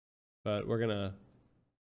but we're gonna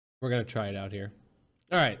try it out here.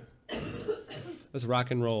 All right, let's rock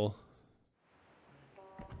and roll.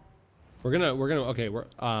 I'm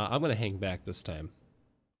gonna hang back this time.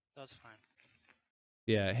 That's fine.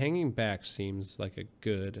 Yeah, hanging back seems like a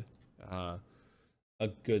good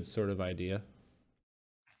sort of idea.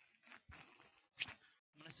 I'm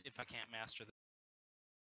gonna see if I can't master the.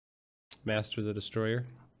 Master the Destroyer.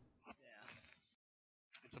 Yeah.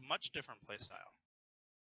 It's a much different playstyle.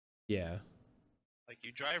 Yeah. Like,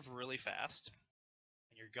 you drive really fast,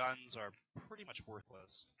 and your guns are pretty much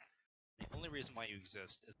worthless. The only reason why you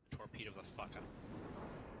exist is to torpedo the fuck out of them.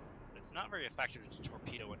 It's not very effective to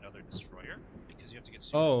torpedo another destroyer, because you have to get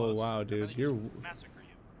super close. Oh wow, dude, you're massacre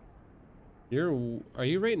you. Are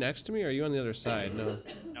you right next to me, or are you on the other side? No.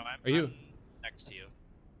 No, I'm next to you.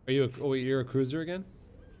 Are you oh wait, you're a cruiser again?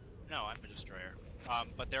 No, I'm a destroyer.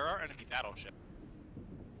 But there are enemy battleships.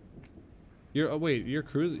 You're you're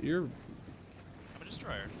cruiser. I'm a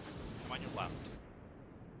destroyer. I'm on your left.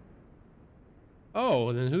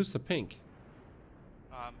 Oh, then who's the pink?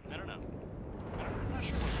 I don't know. I'm not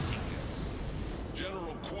sure what the pink is.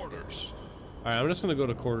 General quarters. All right, I'm just gonna go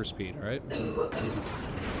to quarter speed. All right.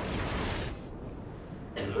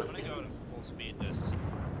 I'm gonna go to full speed. Just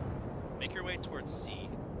make your way towards C.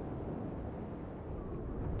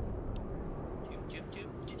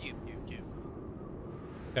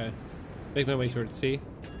 Okay. Make my way towards C.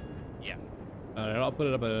 Yeah. All right, I'll put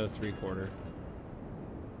it up at a 3/4.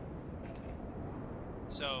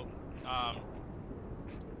 So,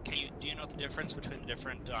 do you know the difference between the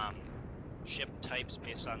different ship types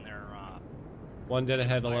based on their One dead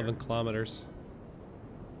ahead, 11 kilometers.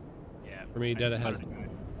 Yeah. For me, dead ahead.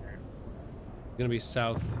 Gonna be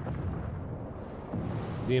south.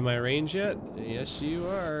 You in my range yet? Yes, you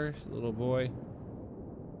are, little boy.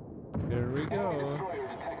 Here we go.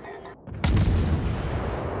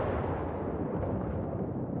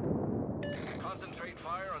 Concentrate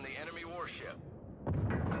fire on the enemy warship.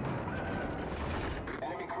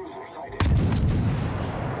 Enemy cruiser sighted.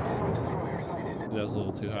 Enemy destroyer sighted. That was a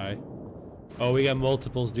little too high. Oh, we got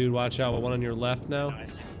multiples, dude. Watch out. One on your left now. No, I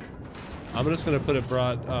see. I'm just gonna put it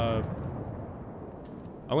I'm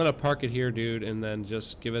gonna park it here, dude, and then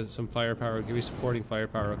just give it some firepower. Give you supporting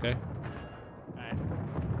firepower, okay? Alright.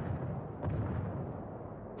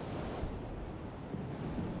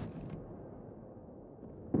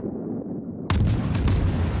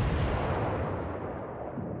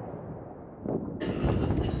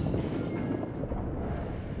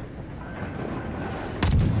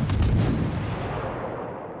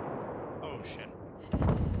 Oh shit.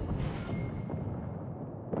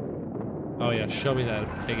 Oh yeah, show me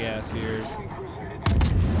that big ass ears.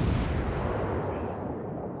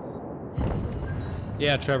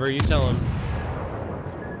 Yeah, Trevor, you tell him.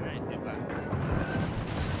 Alright, get back.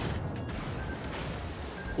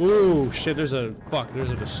 Ooh, shit, there's a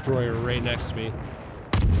destroyer right next to me.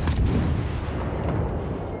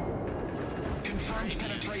 Confirmed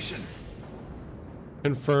penetration.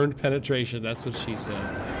 Confirmed penetration, that's what she said.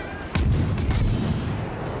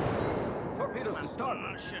 Torpedoes to start.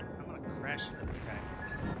 Oh shit, I'm gonna crash into this guy.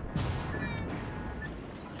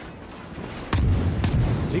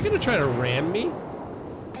 Is he gonna try to ram me?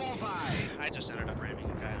 Bullseye. I just ended up ramming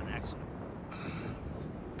a guy on accident.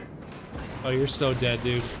 Oh, you're so dead,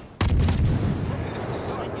 dude.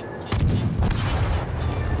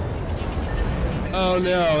 Oh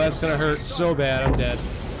no, that's gonna hurt so bad. I'm dead.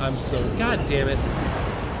 I'm so. God damn it.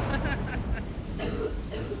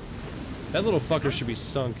 That little fucker should be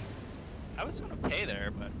sunk. I was gonna pay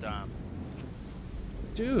there, but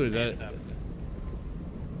Dude, that.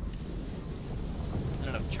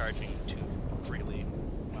 ended up charging too freely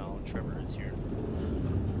while Trevor is here.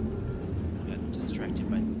 Got distracted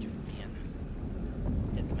by the two men.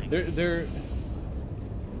 It's my They're.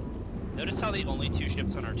 Notice how the only two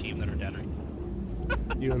ships on our team that are dead are.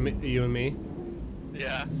 You and me. You and me.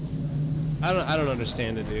 Yeah. I don't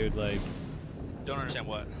understand it, dude. Like Don't understand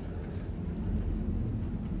what.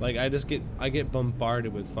 I get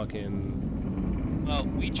bombarded with fucking. Well,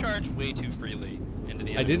 we charge way too freely into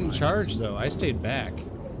the. I didn't charge though. I stayed back.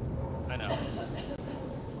 I know.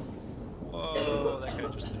 Whoa, that guy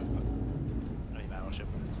just hit a fucking enemy battleship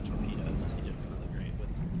with his torpedoes. He did really great with.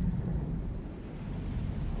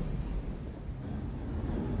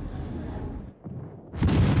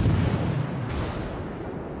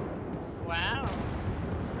 Wow.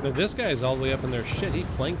 Now this guy is all the way up in their shit. He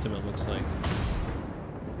flanked him. It looks like.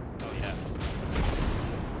 Oh yeah.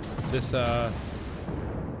 This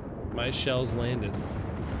my shells landed.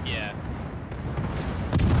 Yeah.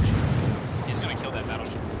 He's gonna kill that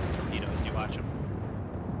battleship with his torpedoes. You watch him.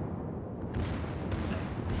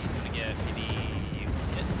 He's gonna get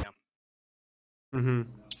Mm-hmm.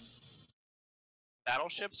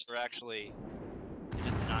 Battleships are actually, it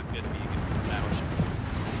is not good to be a good battleship.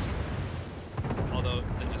 Although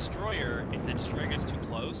the destroyer, if the destroyer gets too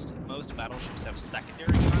close, most battleships have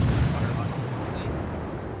secondary guns that fire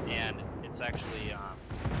automatically, and it's actually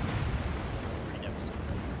pretty devastating,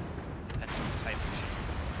 depending on the type of ship.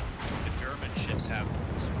 The German ships have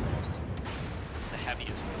some of the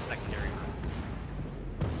heaviest secondary.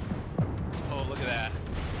 Oh, look at that!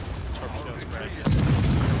 This torpedo spread just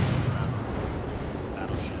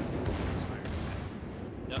battleship.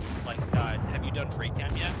 Yep, like, have you done free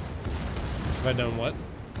cam yet? Have I done what?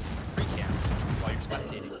 Free cam while you're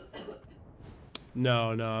spectating.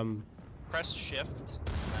 No, I'm... Press shift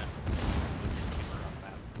and then move your camera on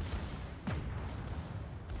that.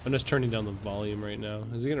 I'm just turning down the volume right now.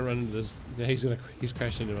 Is he gonna run into this? Yeah, he's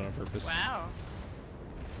crashing into it on purpose. Wow.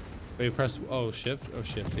 Wait, press, oh, shift? Oh,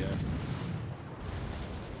 shift, yeah.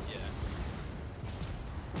 Yeah.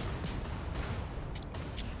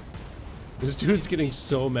 This dude's getting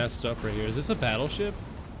so messed up right here. Is this a battleship?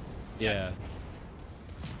 Yeah.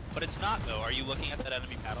 But it's not though. Are you looking at that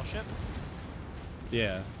enemy battleship?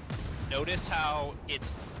 Yeah. Notice how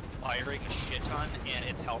it's firing a shit ton and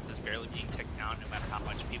its health is barely being taken down no matter how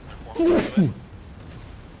much people are forming into it.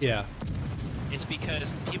 Yeah. It's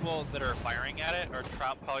because the people that are firing at it are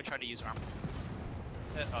probably trying to use armor.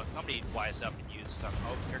 Somebody wise up and use some.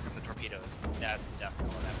 Oh, here come the torpedoes. That's the death blow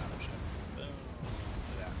of that battleship. Boom.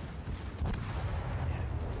 Look at that. Yeah.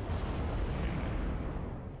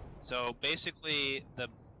 So basically, the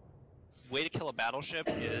way to kill a battleship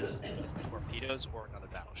is with torpedoes or another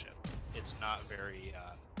battleship. It's not very,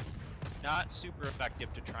 not super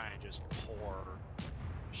effective to try and just pour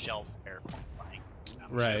shell fire flying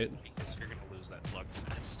battleship, Right. because you're gonna lose that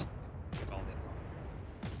slugfest all day long.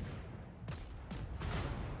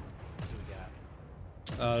 What do we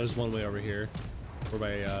got? There's one way over here. We're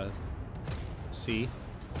by, C.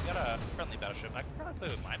 We got a friendly battleship. I could probably play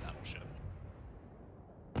with my battleship.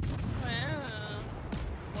 Wow.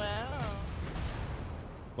 Wow.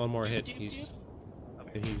 One more hit, Doop, doop, he's... doop.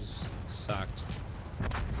 And he's socked.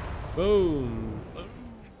 Boom! Boom.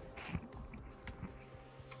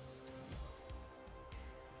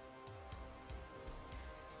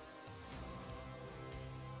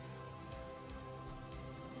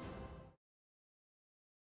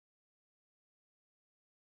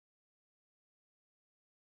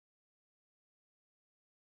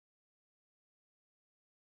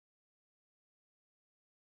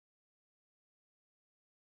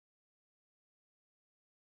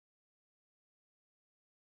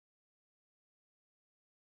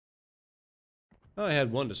 Oh, I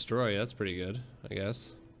had one destroy. That's pretty good, I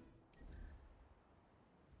guess.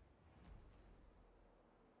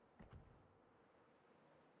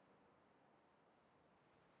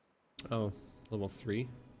 Oh, level 3.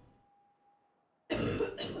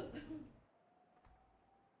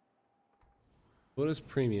 What does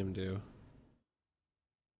premium do?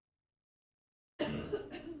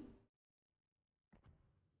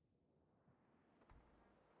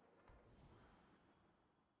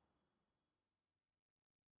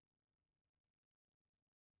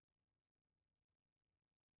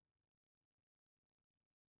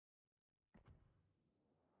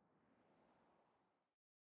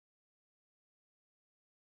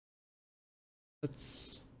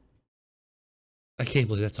 That's... I can't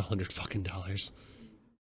believe that's $100 fucking dollars.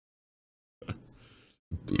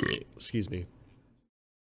 Excuse me.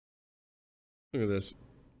 Look at this.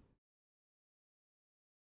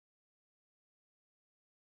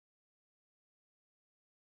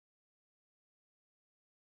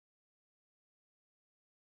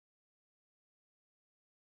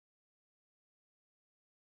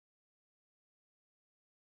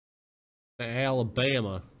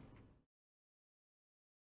 Alabama.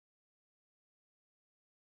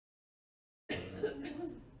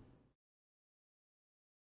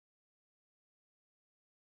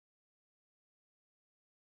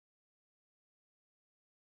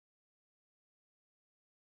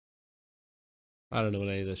 I don't know what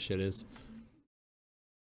any of this shit is.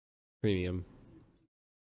 Premium.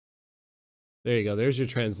 There you go. There's your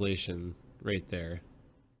translation right there.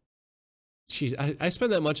 Jeez, I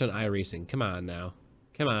spend that much on iRacing. Come on now.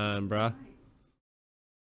 Come on, bruh.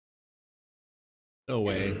 No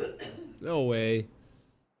way. No way.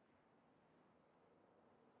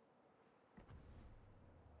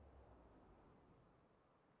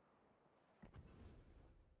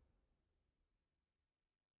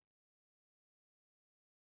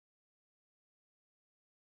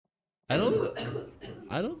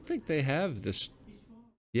 I don't think they have this.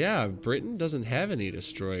 Yeah, Britain doesn't have any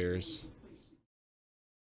destroyers.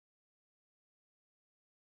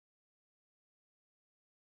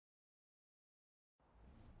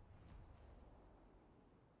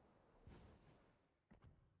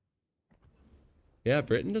 Yeah,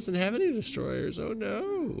 Britain doesn't have any destroyers. Oh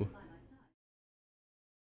no.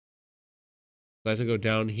 I have to go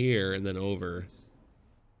down here and then over.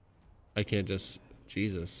 I can't just...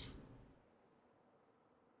 Jesus.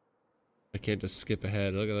 I can't just skip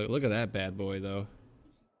ahead. Look at that bad boy, though.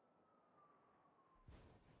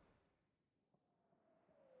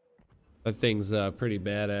 That thing's pretty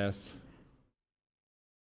badass.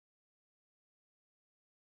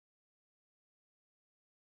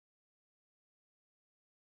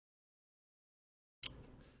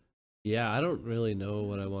 Yeah, I don't really know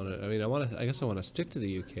what I want to... I mean, I guess I want to stick to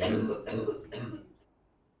the UK.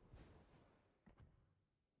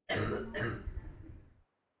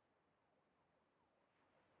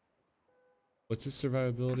 What's his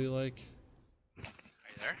survivability like? Are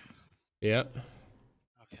you there? Yep.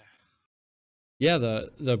 Okay. Yeah, the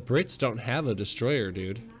Brits don't have a destroyer,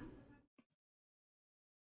 dude.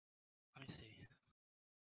 Let me see.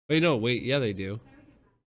 Wait, no, wait, yeah, they do.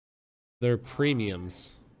 They're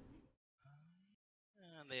premiums.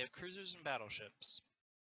 And they have cruisers and battleships.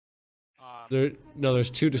 There's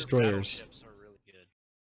two Their destroyers. battleships are really good.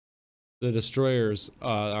 The destroyers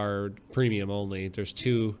are premium only. There's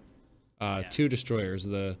two destroyers,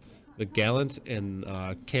 the Gallant and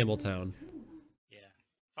Campbelltown. Yeah.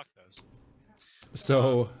 Fuck those.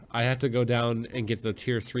 So I have to go down and get the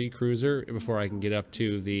tier 3 cruiser before I can get up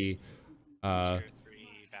to the Tier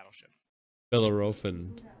 3 battleship.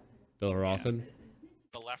 Bellerophon. Bellerophon.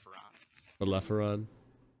 Bellerophon.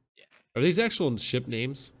 Yeah. Are these actual ship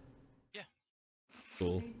names? Yeah.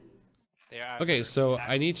 Cool. They are. Okay, so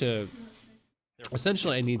I need to... they're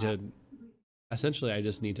Essentially, I need to... class. Essentially, I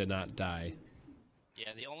just need to not die.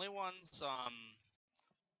 Yeah, the only ones, so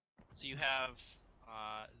you have,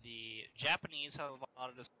 the Japanese have a lot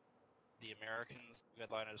of the Americans have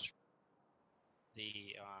a lot of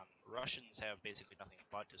the, Russians have basically nothing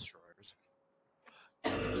but destroyers.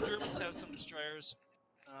 The Germans have some destroyers,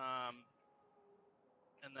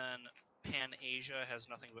 and then Pan-Asia has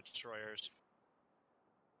nothing but destroyers.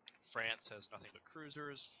 France has nothing but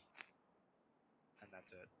cruisers, and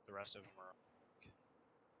that's it. The rest of them are...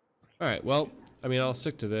 Alright, well, I mean, I'll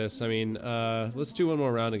stick to this. I mean, let's do one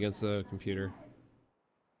more round against the computer.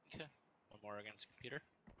 Okay. One more against computer.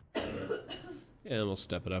 Yeah, and we'll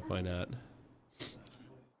step it up, why not?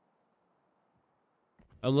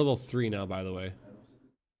 I'm level 3 now, by the way.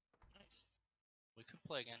 Nice. We could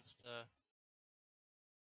play against,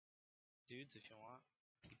 dudes if you want.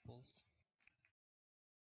 Peoples.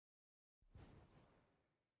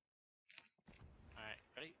 Alright,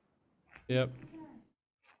 ready? Yep.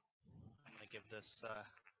 I'm gonna give this,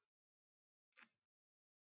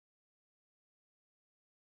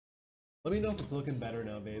 Let me know if it's looking better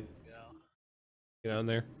now, babe. go. Get on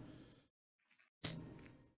there. I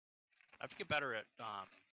have to get better at,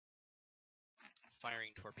 firing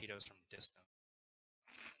torpedoes from distance.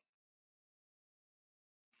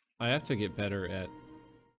 I have to get better at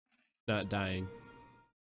not dying.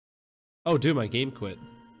 Oh, dude, my game quit.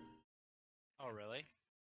 Oh, really?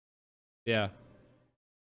 Yeah.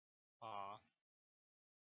 Aw.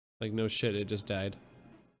 Like, no shit, it just died.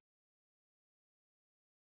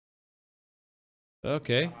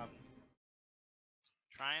 Okay.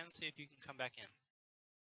 Try and see if you can come back in.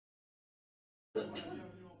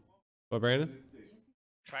 What, Brandon?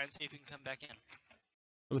 Try and see if you can come back in.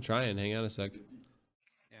 I'm trying, hang on a sec.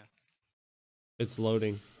 Yeah. It's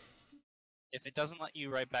loading. If it doesn't let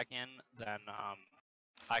you right back in, then,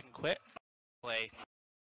 I can quit, play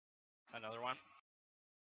another one.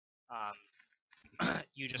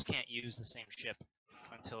 You just can't use the same ship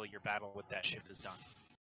until your battle with that ship is done.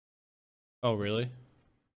 Oh, really?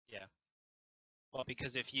 Yeah. Well,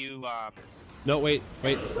 because if you, No, wait,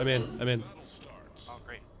 I'm in. Battle starts. oh,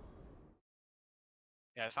 great.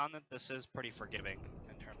 Yeah, I found that this is pretty forgiving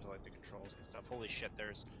in terms of, like, the controls and stuff. Holy shit,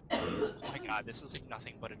 there's... Oh my god, this is, like,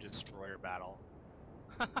 nothing but a destroyer battle.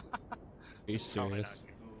 Are you Oh my serious?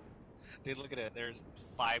 god. Dude, look at it. There's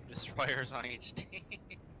 5 destroyers on each team.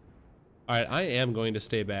 Alright, I am going to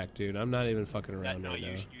stay back, dude. I'm not even fucking Yeah, around no, right now.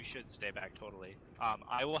 you should stay back totally.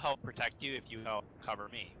 I will help protect you if you help cover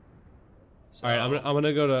me. So, Alright, I'm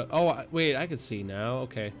gonna go to... Oh, wait, I can see now.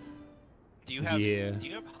 Okay. do you have yeah. do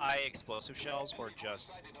you have high explosive shells or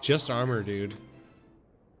Just armor, dude.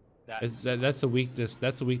 that's That's a weakness.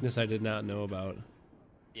 That's a weakness I did not know about.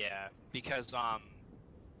 yeah, because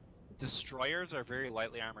destroyers are very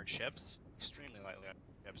lightly armored ships, extremely lightly armored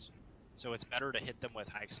ships. So it's better to hit them with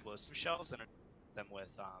high explosive shells than them with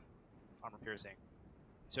armor piercing.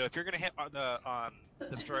 So if you're gonna hit the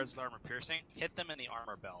destroyers with armor piercing, hit them in the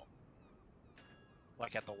armor belt,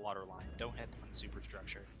 like at the water line. Don't hit them in the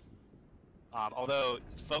superstructure. Although,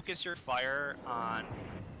 focus your fire on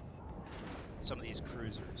some of these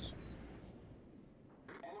cruisers.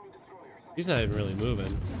 He's not even really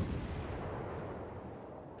moving.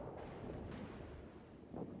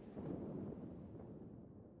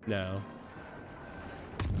 No.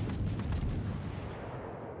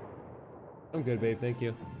 I'm good, babe. Thank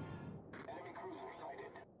you. Enemy cruiser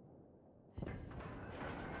sighted.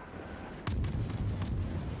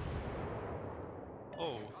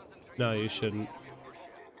 Oh, No, you shouldn't.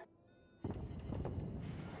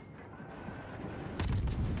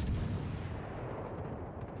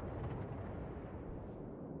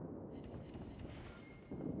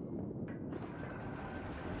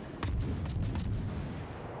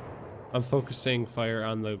 I'm focusing fire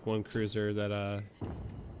on the one cruiser that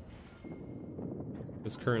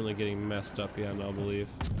is currently getting messed up beyond all belief.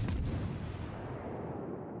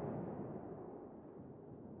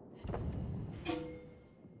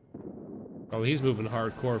 Oh, he's moving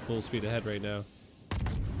hardcore, full speed ahead right now.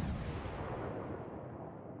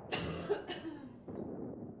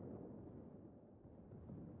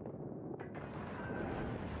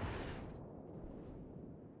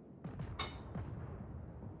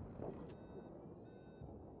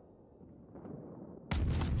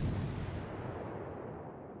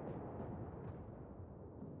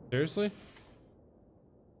 Seriously?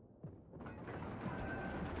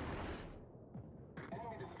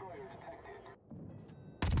 Enemy destroyer detected.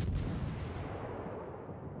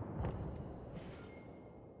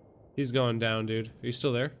 He's going down, dude. Are you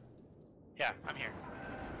still there? yeah, I'm here.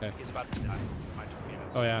 Okay. He's about to die. My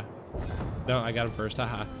torpedoes. Oh yeah. No, I got him first.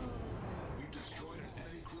 Haha. We've destroyed an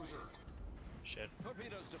enemy cruiser. Shit.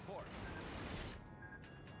 Torpedoes to port.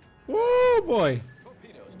 Woo boy.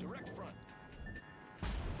 Torpedoes direct front.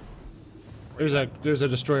 There's a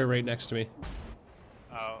destroyer right next to me.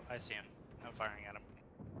 Oh, I see him. I'm firing at him.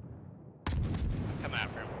 I'm coming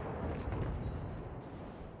after him.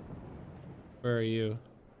 Where are you?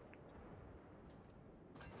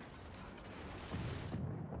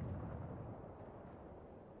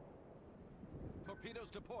 Torpedoes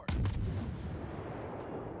to port.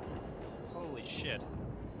 Holy shit.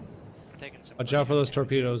 I'm taking some. Watch out for those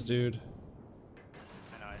torpedoes, dude.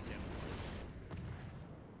 I know, I see him.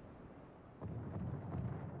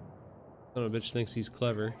 Son of a bitch thinks he's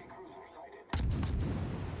clever.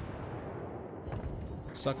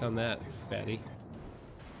 Suck on that, fatty.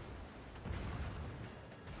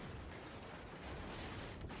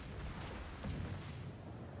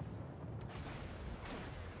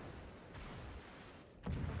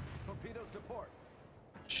 Torpedoes to port.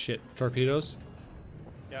 Shit, torpedoes?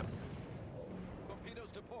 Yep.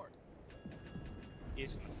 Torpedoes to port.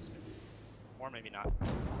 He's gonna miss me. Or maybe not.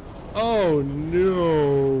 Oh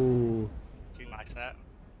no! Do you like that?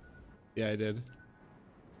 Yeah, I did.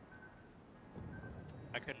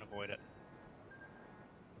 I couldn't avoid it.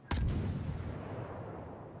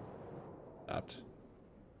 Stopped.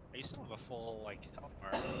 You still have a full, like, health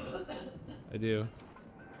bar. I do.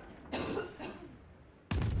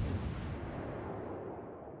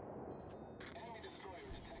 Enemy destroyer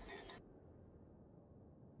detected.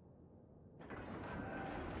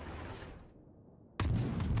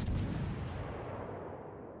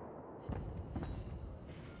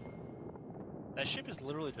 That ship is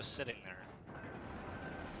literally just sitting there.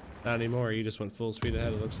 Not anymore. You just went full speed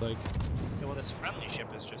ahead, it looks like. Yeah, well, this friendly ship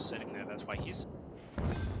is just sitting there. That's why he's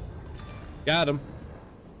Got him.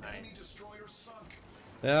 Enemy nice. destroyer sunk.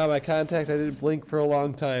 Yeah, my contact, I didn't blink for a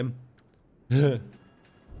long time. Alright,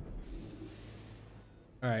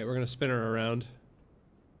 we're gonna spin her around.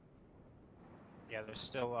 Yeah, there's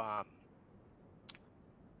still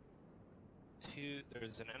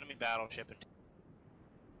there's an enemy battleship and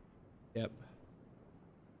Yep.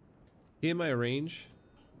 He in my range?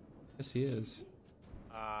 Yes, he is.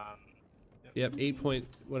 um Yep, 8 point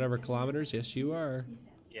whatever kilometers. Yes, you are.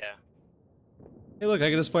 yeah. Hey, look, I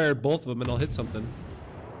can just fire both of them and I'll hit something.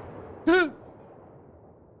 I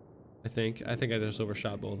think I just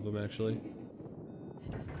overshot both of them actually.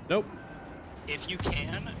 Nope. If you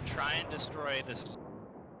can, try and destroy this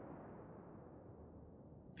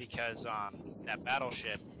because that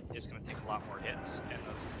battleship is going to take a lot more hits, and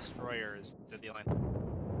those destroyers, they're the only.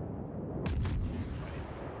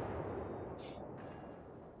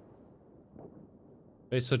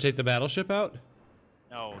 Wait, so take the battleship out?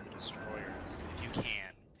 No, the destroyers, if you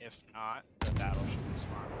can. If not, the battleship is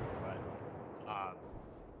fine. But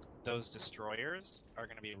those destroyers are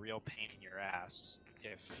going to be a real pain in your ass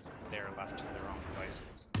if they're left to their own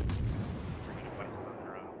devices. If you're going to fight them on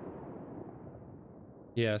their own.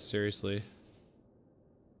 Yeah, seriously.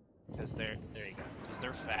 Because there you go. Because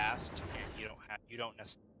they're fast, and you don't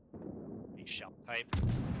necessarily be shell type,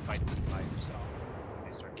 fight them by yourself. If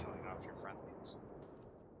they start killing off your friendlies.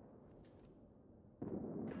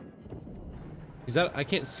 Is that I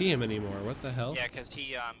can't see him anymore. What the hell? Yeah, because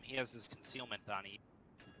he has this concealment on.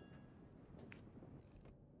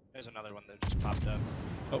 There's another one that just popped up.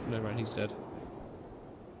 Oh, never mind. He's dead.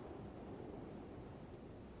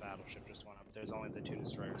 Battleship just went up. There's only the 2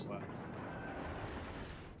 destroyers left.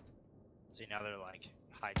 See, now they're like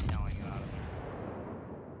hightailing it out of there.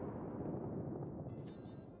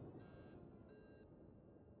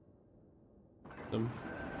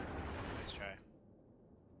 Nice try.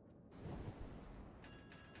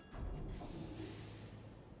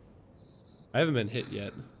 I haven't been hit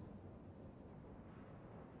yet.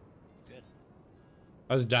 Good.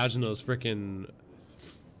 I was dodging those freaking.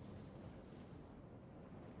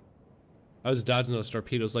 I was dodging those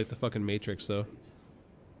torpedoes like the fucking Matrix, though.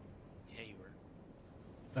 Yeah, you were.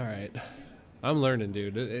 All right, I'm learning,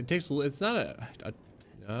 dude. It takes. It's not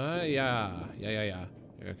yeah.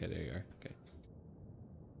 Okay, there you are. Okay.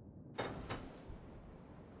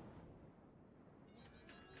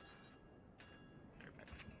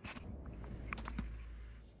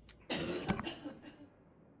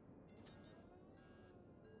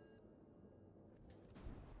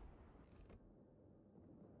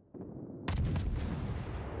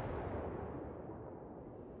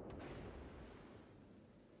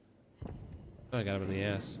 Oh, I got him in the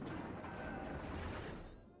ass.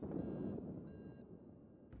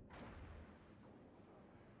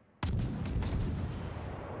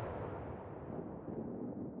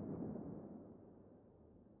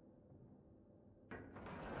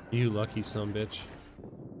 You lucky sumbitch.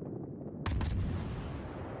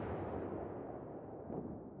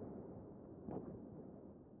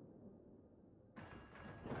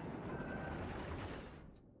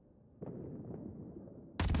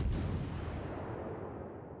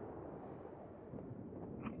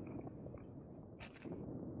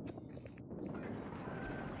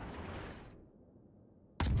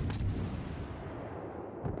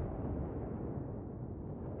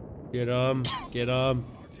 Get him! Get him! Our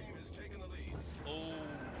team is taking the lead. Oh.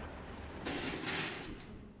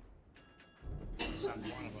 Sent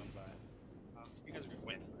one of them, but you guys are gonna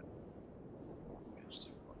win. Yeah, just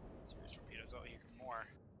took fucking serious torpedoes. Oh, here come more.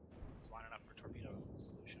 It's lining up for torpedo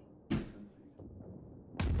solution.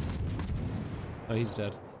 Oh, he's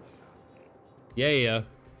dead. Yeah.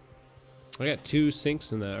 I got 2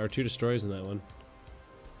 sinks in that, or 2 destroyers in that one.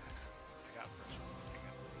 I got first one.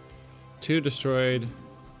 2 destroyed.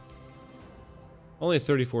 Only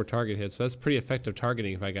 34 target hits, but that's pretty effective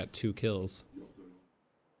targeting if I got 2 kills.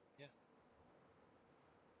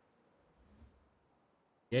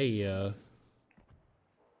 Yeah. Yeah.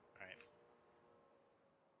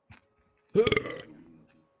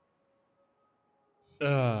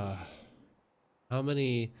 Alright. How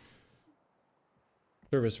many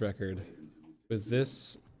service record with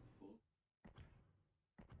this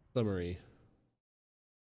summary?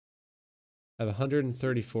 I have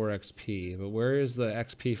 134 XP, but where is the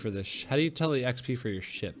XP for this? How do you tell the XP for your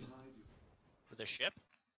ship? For the ship,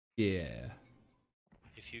 Yeah.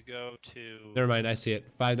 if you go to Never mind, I see it.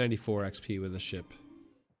 594 XP with the ship.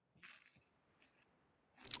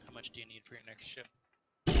 how much do you need for your next ship?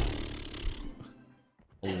 A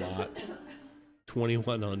lot.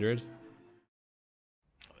 2100.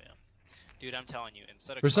 Oh yeah, dude, I'm telling you,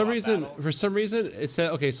 instead of For some co-op reason, battles, it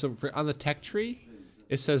said okay. So on the tech tree,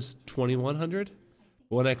 it says 2100.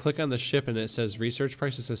 When I click on the ship and it says research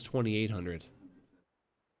price, it says 2800.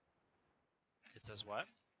 it says what?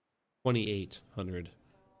 2800.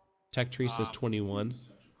 Tech tree says 21.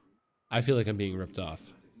 I feel like I'm being ripped off.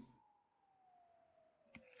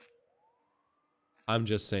 I'm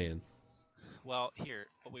just saying. Well, here,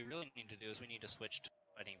 what we really need to do is we need to switch to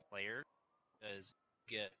fighting player, because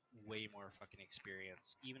you get way more fucking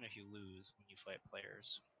experience, even if you lose when you fight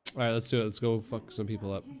players. All right, let's do it. Let's go fuck some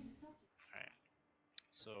people up. Alright,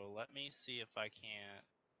 so let me see if I can't.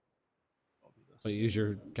 I'll do this. I'll use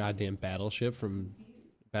your goddamn battleship from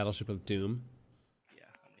Battleship of Doom. Yeah,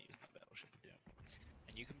 I'm gonna use my Battleship of Doom.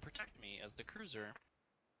 And you can protect me as the cruiser.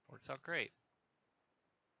 Works out great.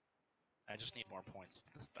 I just need more points.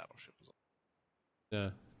 This battleship is.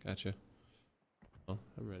 Yeah, gotcha. Oh,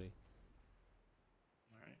 I'm ready.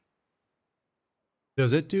 Alright.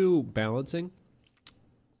 Does it do balancing?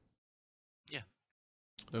 Yeah.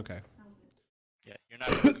 Okay. Yeah, you're not.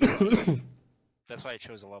 That's why I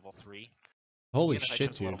chose a level 3. Holy Even if I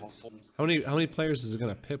shit, chose dude! level 4 How many players is it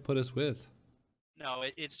gonna put us with? No,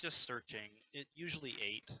 it's just searching. It usually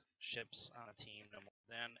 8 ships on a team, no more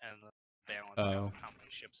than, and balance Oh. out how many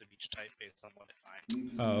ships of each type based on what it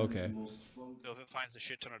finds. Oh, okay. So if it finds a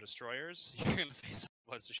shit ton of destroyers, you're gonna face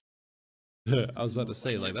a bunch of shit. I was about to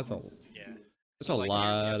say, like, that's a Yeah. that's So, a like, here we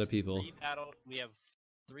lot have of people. we have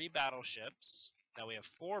 3 battleships. Now we have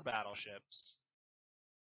 4 battleships,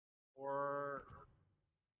 4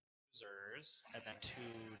 cruisers, and then 2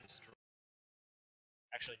 destroyers.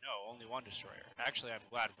 Actually, no, only 1 destroyer. Actually, I'm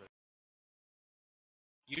glad for that.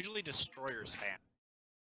 Usually destroyers spam,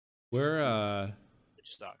 We're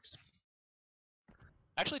which sucks.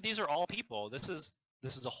 Actually, these are all people. This is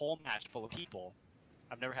a whole match full of people.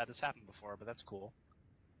 I've never had this happen before, but that's cool.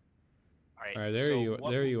 All right. all right. So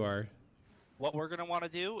There you are. what we're gonna want to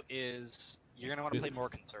do is you're gonna want to play more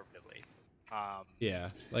conservatively. Yeah,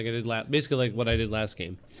 like I did basically like what I did last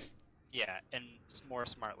game. Yeah, and more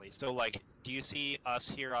smartly. So, like, do you see us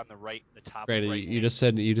here on the right, the top Granted, right? you just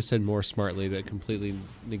said more smartly. That completely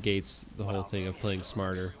negates the whole Wow. thing of playing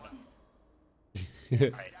smarter.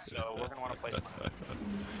 Alright, so we're gonna want to play smart.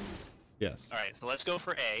 Yes. Alright, so let's go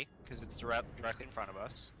for A, because it's directly in front of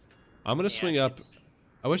us. I'm gonna And swing up. it's-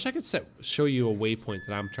 I wish I could show you a waypoint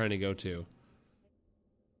that I'm trying to go to.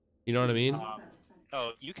 You know what I mean?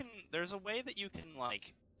 Oh, you can. There's a way that you can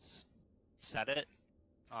like set it.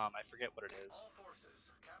 I forget what it is.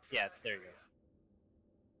 Yeah, there you go.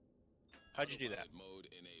 How'd you do that? Mode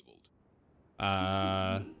enabled.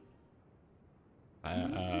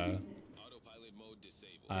 Autopilot mode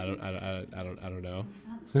disabled. I don't know.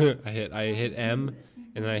 I hit M,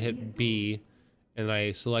 and then I hit B, and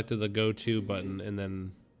I selected the go to button, and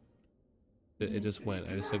then it just went.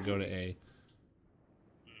 I just said go to A.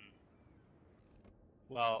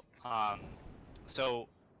 Well, so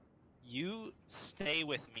you stay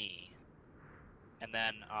with me, and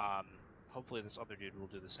then hopefully this other dude will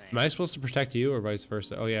do the same. Am I supposed to protect you or vice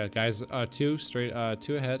versa? Oh yeah, guys, 2 straight,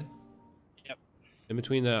 2 ahead. Yep. In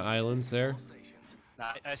between the islands there.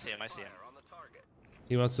 Nah, I see him. I see him.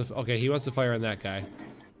 He wants to. Okay, he wants to fire on that guy.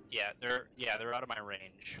 Yeah, they're out of my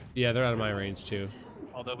range. Yeah, they're out of my range too.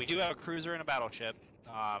 Although we do have a cruiser and a battleship.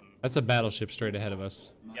 That's a battleship straight ahead of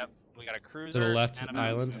us. Yep, we got a cruiser To the left and a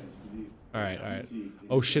battleship. island. All right, all right.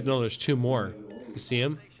 Oh shit! No, there's 2 more. You see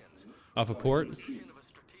him? Off a port.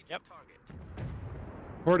 Yep.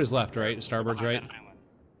 Port is left, right? Starboard's Behind right. that island.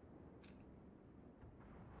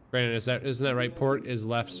 Brandon, isn't that right? Port is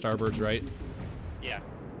left, starboard's right. Yeah.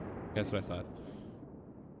 That's what I thought.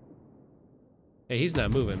 Hey, he's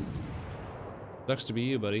not moving. Sucks to be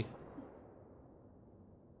you, buddy.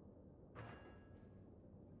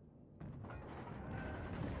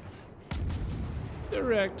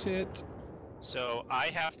 Direct hit. So I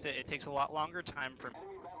have to. It takes a lot longer time for.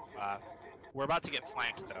 We're about to get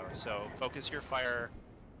flanked though, so focus your fire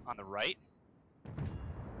on the right,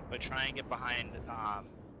 but try and get behind.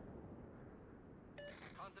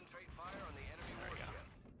 Concentrate fire on the enemy There we go. warship.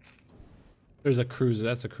 There's a cruiser.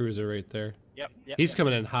 That's a cruiser right there. Yep. Yep. He's yep.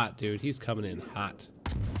 coming in hot, dude. He's coming in hot.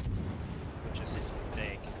 Which is his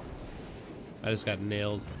mistake. I just got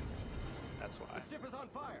nailed. That's why. The ship is on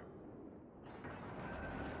fire.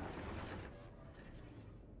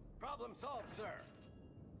 Problem solved, sir.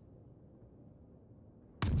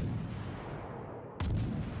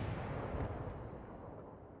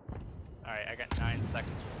 All right, I got 9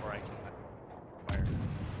 seconds before I can fire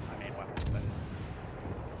my main weapons. That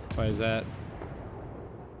is Why is that?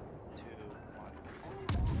 2,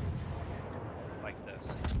 1. Like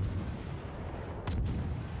this.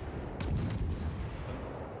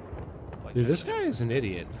 Like Dude, that. this guy is an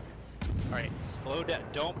idiot. All right, slow down.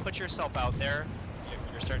 Don't put yourself out there.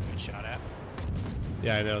 You're starting to get shot at,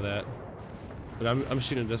 Yeah, I know that. But I'm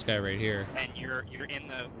shooting this guy right here. and you're in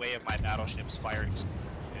the way of my battleship's firing.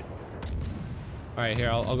 All right, here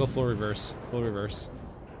I'll go full reverse. Full reverse.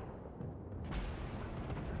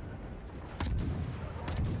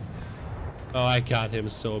 Oh, I got him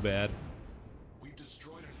so bad. We've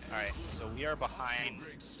destroyed an All right, so we are behind.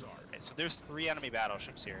 great start. Right, so there's 3 enemy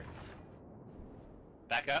battleships here.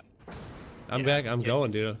 Back up. I'm Get back. out, I'm get-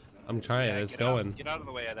 going, dude. I'm trying. Yeah, It's get going. Out, get out of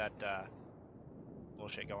the way of that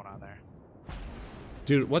bullshit going on there.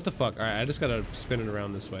 Dude, what the fuck? All right, I just gotta spin it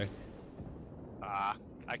around this way.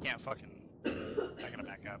 I can't fucking. I gotta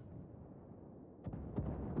back up.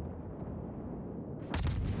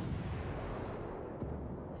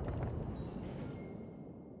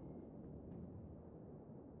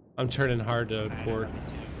 I'm turning hard to I port. know, me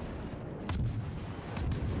too.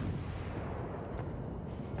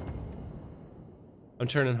 I'm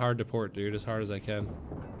turning hard to port, dude, as hard as I can.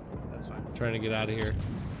 That's fine. Trying to get out of here.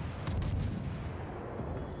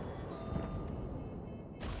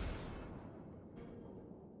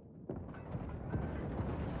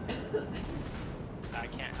 I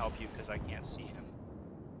can't help you because I can't see him.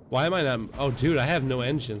 Why am I not? Oh, dude, I have no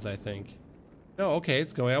engines, I think. No, okay,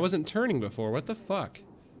 it's going. I wasn't turning before. What the fuck?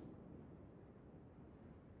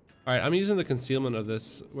 Alright, I'm using the concealment of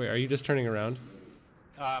this. Wait, are you just turning around?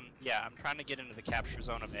 Yeah, I'm trying to get into the capture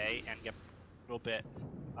zone of A and get a little bit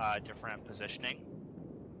different positioning.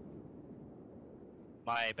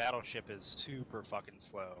 My battleship is super fucking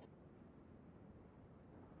slow.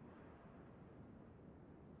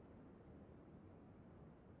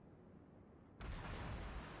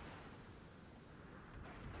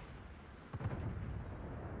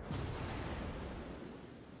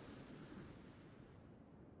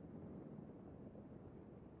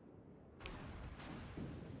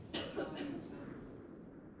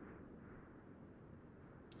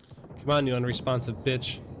 Come on, you unresponsive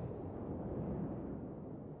bitch.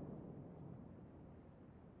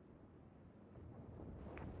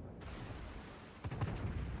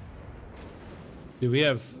 Dude, we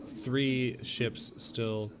have 3 ships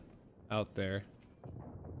still out there.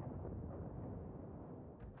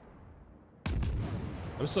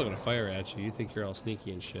 I'm still gonna fire at you. You think you're all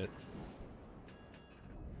sneaky and shit.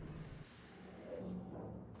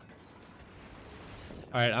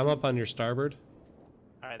 Alright, I'm up on your starboard.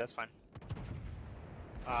 Alright, that's fine.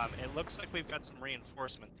 It looks like we've got some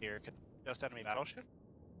reinforcements here. Just enemy battleship?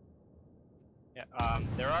 Yeah,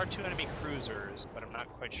 there are 2 enemy cruisers, but I'm not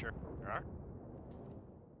quite sure if there are.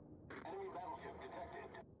 Enemy battleship detected.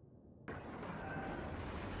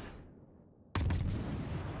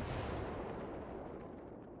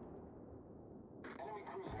 Enemy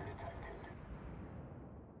cruiser detected.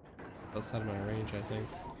 Outside of my range, I think.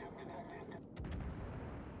 Battleship detected.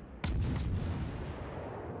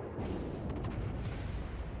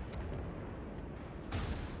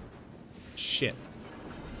 Shit.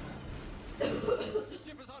 The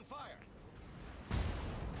ship is on fire.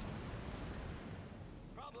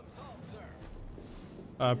 Problem solved,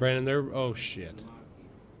 sir. Brandon, they're... Oh, shit.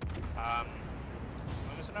 As long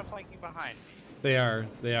as they're not flanking behind me. They are.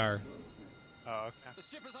 They are. Oh, okay. The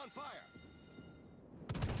ship is on fire.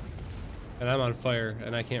 And I'm on fire,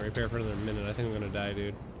 and I can't repair for another minute. I think I'm gonna die,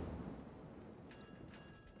 dude.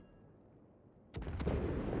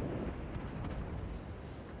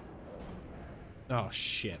 Oh,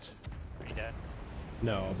 shit. Are you dead?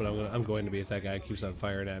 No, but I'm going to be if that guy keeps on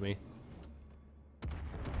firing at me.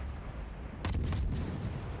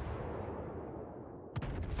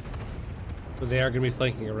 But they are going to be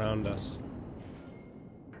flanking around us.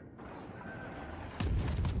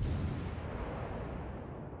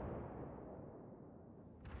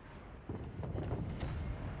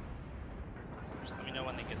 Just let me know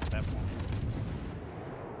when they get to that point.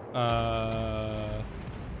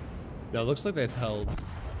 No, it looks like they've held.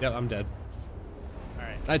 Yep, I'm dead.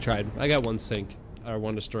 Alright. I tried. I got 1 sink, or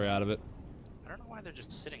 1 destroy out of it. I don't know why they're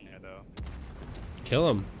just sitting there, though. Kill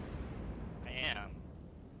him. I am.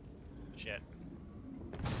 Shit.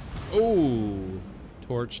 Oh,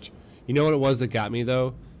 torched. You know what it was that got me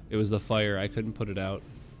though? It was the fire. I couldn't put it out.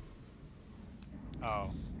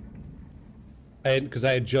 Oh. Because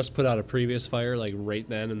I had just put out a previous fire like right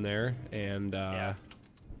then and there, and Yeah.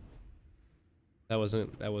 that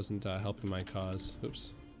wasn't helping my cause.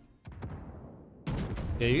 Oops.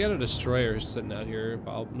 Yeah, you got a destroyer sitting out here.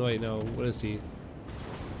 No, wait, no. What is he?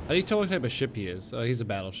 How do you tell what type of ship he is? Oh, he's a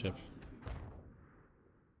battleship.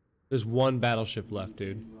 There's 1 battleship left,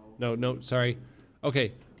 dude. No, sorry.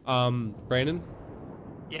 Okay, Brandon?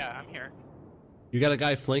 Yeah, I'm here. You got a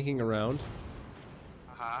guy flanking around.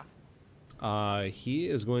 Uh-huh. He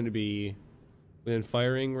is going to be within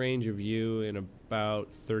firing range of you in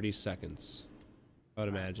about 30 seconds, I would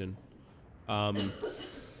imagine.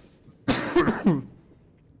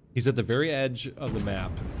 He's at the very edge of the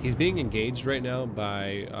map. He's being engaged right now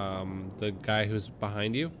by the guy who's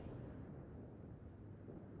behind you,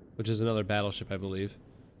 which is another battleship, I believe.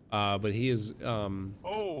 But he is...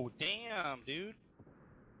 Oh, damn, dude.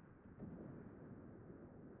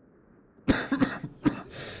 Dude,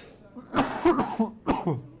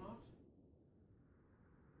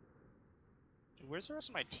 where's the rest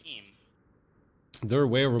of my team? They're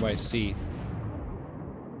way over by C.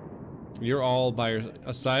 You're all by...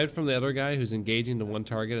 Aside from the other guy who's engaging the 1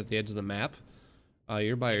 target at the edge of the map,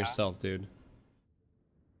 you're by yourself, dude.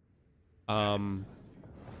 The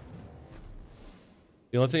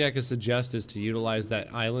only thing I could suggest is to utilize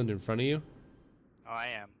that island in front of you. Oh, I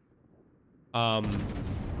am.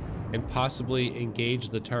 And possibly engage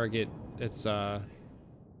the target. It's might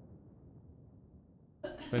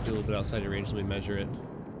be a little bit outside your range. Let me measure it.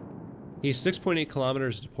 He's 6.8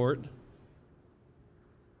 kilometers to port.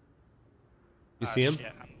 You see him?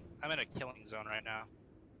 Shit. I'm in a killing zone right now.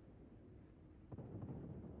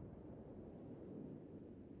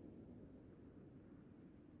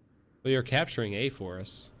 Well, you're capturing A for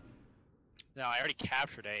us. No, I already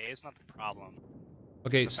captured A. It's not the problem.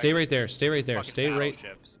 Okay, It's the stay fact right there. Stay right there. fucking Stay right.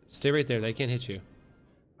 battleships. Stay right there. They can't hit you.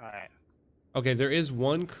 Alright. Okay, there is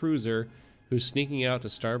one cruiser who's sneaking out to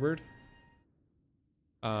starboard.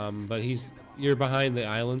 But you're behind the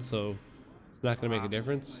island, so it's not going to make a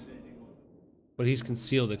difference. But he's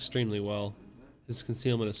concealed extremely well. His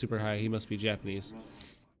concealment is super high. He must be Japanese.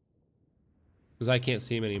 Because I can't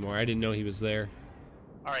see him anymore. I didn't know he was there.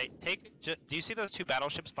 Alright, do you see those 2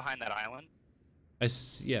 battleships behind that island?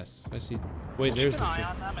 Yes, I see. Wait, Keep there's an the eye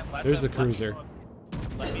on them and there's the cruiser.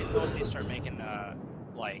 Let me know if they start making,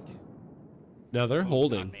 like... No, they're moves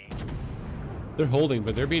holding. on me. They're holding,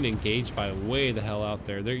 but they're being engaged by way the hell out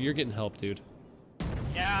there. You're getting help, dude.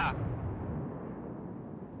 Yeah!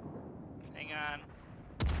 Hang on.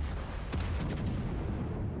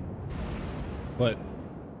 But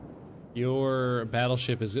your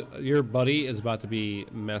battleship your buddy is about to be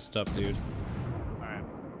messed up, dude. Alright.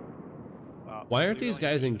 Well, Why aren't we these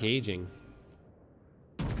really guys need to- engaging?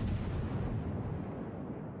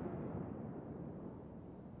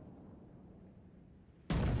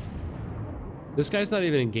 This guy's not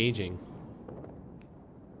even engaging.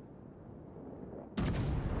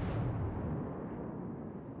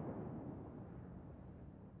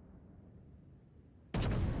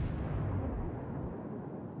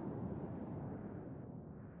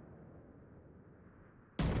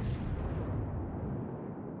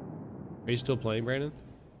 Are you still playing, Brandon?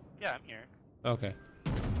 Yeah, I'm here. Okay.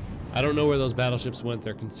 I don't know where those battleships went.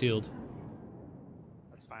 They're concealed.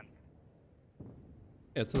 That's fine.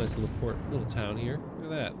 Yeah, it's a nice little town here.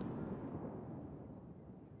 Look at that.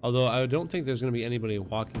 Although I don't think there's going to be anybody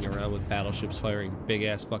walking around with battleships firing big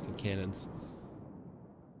ass fucking cannons.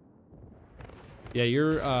 Yeah,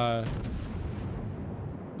 you're oh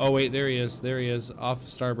wait, there he is. There he is. Off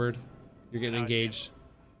starboard. You're getting Now I see him. engaged.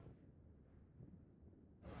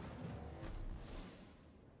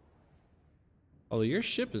 Although your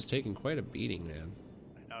ship is taking quite a beating, man.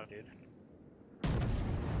 I know, dude.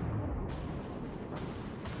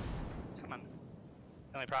 Come on.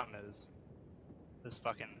 The only problem is this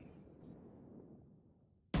fucking...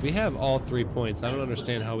 We have all 3 points. I don't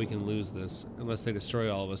understand how we can lose this unless they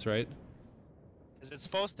destroy all of us, right? Is it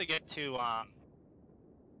supposed to get to,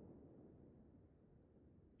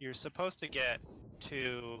 You're supposed to get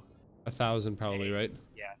to... 1,000 probably, right?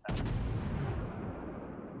 Yeah, that's...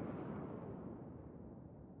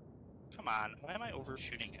 Come on, why am I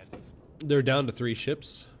overshooting it? They're down to 3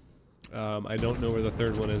 ships. I don't know where the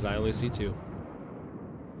 3rd one is. I only see 2.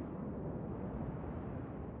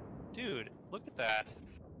 Dude, look at that.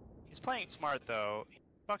 He's playing smart, though. He's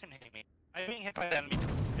fucking hitting me. I'm being hit by the enemy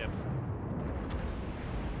ship.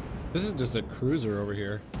 This is just a cruiser over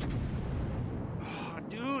here. Oh,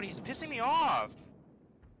 dude, he's pissing me off!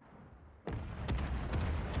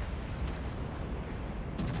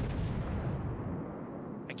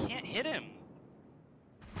 I can't hit him!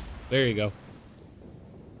 There you go.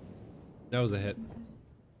 That was a hit.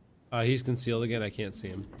 He's concealed again. I can't see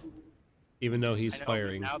him. Even though he's I know,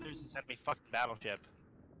 firing. Now there's this enemy fucking battleship.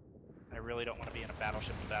 I really don't want to be in a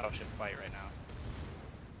battleship to battleship fight right now.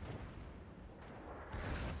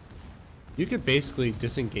 You could basically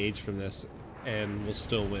disengage from this and we'll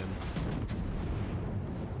still win.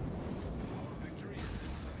 Victory is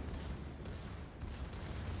in sight.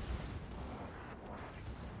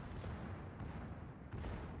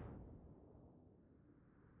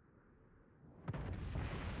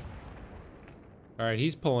 Alright,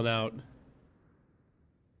 he's pulling out.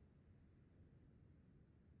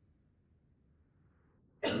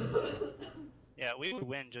 Yeah, we would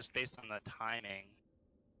win just based on the timing.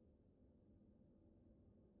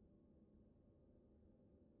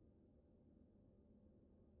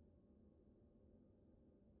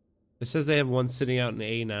 It says they have one sitting out in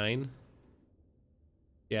A9.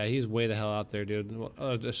 Yeah, he's way the hell out there, dude. Well,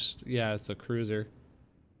 yeah, it's a cruiser.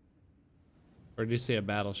 Or did you say a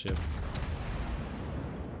battleship?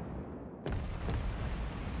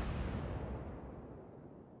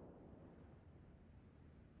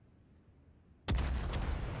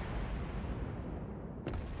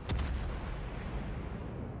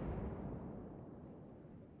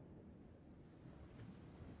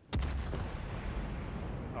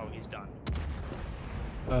 Oh, he's done.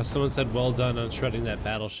 Someone said, well done on shredding that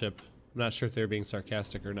battleship. I'm not sure if they were being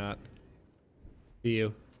sarcastic or not. To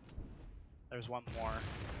you. There's one more.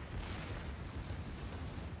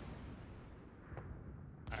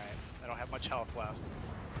 Alright, I don't have much health left.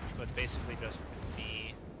 So it's basically just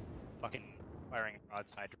me fucking firing a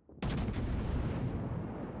broadside.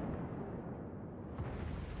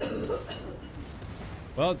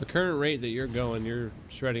 Well, at the current rate that you're going, you're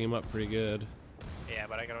shredding him up pretty good. Yeah,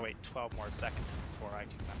 but I gotta wait 12 more seconds before I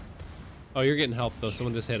can. Oh, you're getting help though.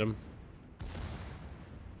 Someone just hit him.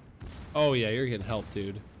 Oh yeah, you're getting help,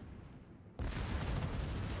 dude.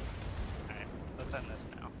 Alright, let's end this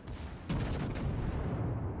now.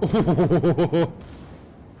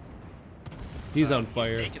 He's on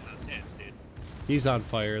fire. He's taking those hits, dude. He's on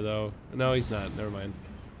fire though. No, he's not. Never mind.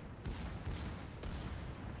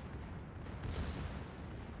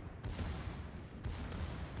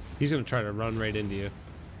 He's gonna try to run right into you.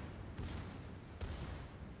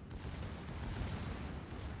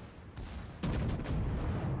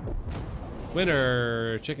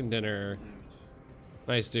 Winner! Chicken dinner.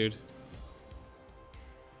 Nice, dude.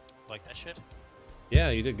 Like that shit?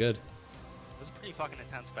 Yeah, you did good. It was a pretty fucking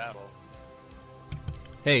intense battle.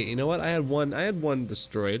 Hey, you know what? I had one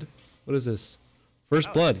destroyed. What is this? First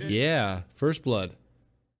Oh, blood. good. Yeah, first blood.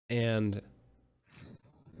 And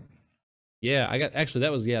yeah, I got actually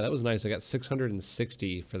that was nice. I got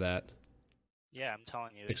 660 for that. Yeah, I'm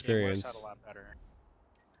telling you, Experience. it works out a lot better.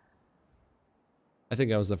 I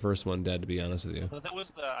think I was the first one dead, to be honest with you. But that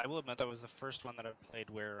was I will admit, that was the first one that I played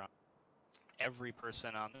where every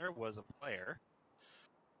person on there was a player,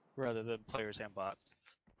 rather than players and bots.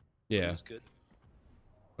 It Yeah. was good.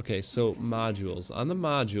 Okay, so modules. On the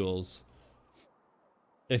modules,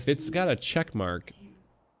 if it's got a check mark,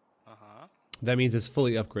 Uh-huh. that means it's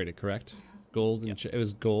fully upgraded, correct? Gold and Yep. it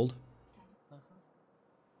was gold. Am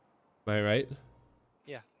I right?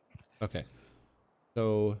 Yeah. Okay.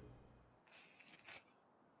 So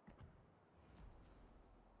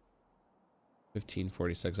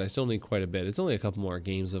 1546. I still need quite a bit. It's only a couple more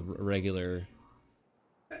games of regular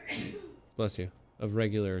bless you. Of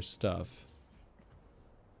regular stuff.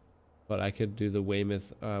 But I could do the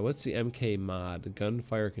Weymouth what's the MK mod?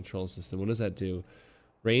 Gunfire control system. What does that do?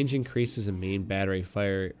 Range increases in main battery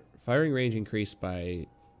firing range increased by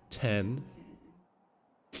 10.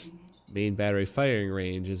 Main battery firing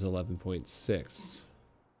range is 11.6.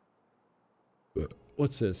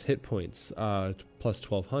 What's this? Hit points plus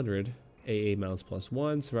 1200. AA mounts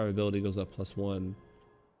 +1. Survivability goes up +1.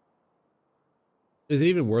 Is it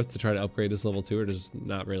even worth to try to upgrade this level 2 or just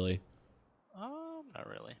not really? Not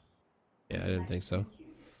really. Yeah, I didn't think so.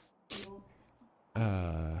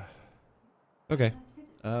 Okay.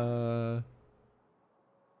 Let's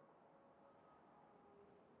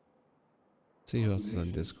see who else is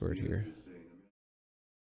on Discord here.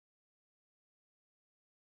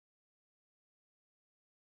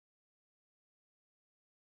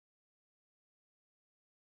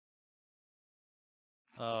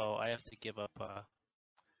 Oh, I have to give up a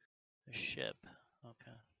ship.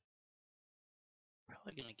 Okay.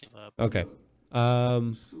 Probably gonna give up. Okay. I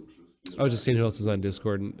was just seeing who else is on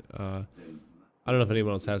Discord. And, I don't know if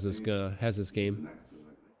anyone else has this game.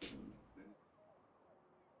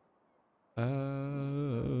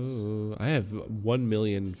 I have 1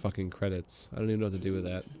 million fucking credits. I don't even know what to do with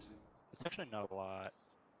that. It's actually not a lot.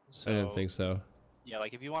 So, I didn't think so. yeah,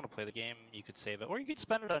 like if you want to play the game, you could save it, or you could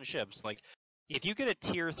spend it on ships. Like, if you get a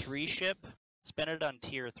tier 3 ship, spend it on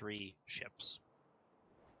tier 3 ships.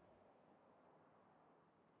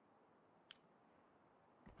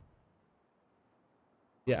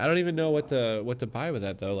 Yeah, I don't even know what to buy with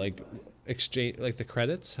that though. Like exchange, like the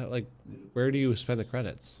credits. Like, where do you spend the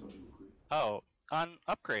credits? Oh, on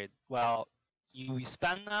upgrade. Well, you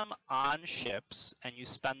spend them on ships, and you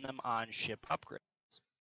spend them on ship upgrade.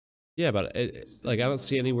 Yeah, but like I don't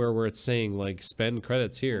see anywhere where it's saying like spend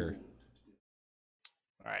credits here.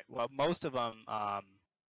 All right. Well, most of them.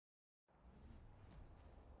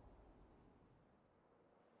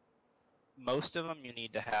 Most of them you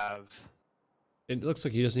need to have. It looks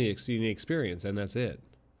like you just need experience, and that's it.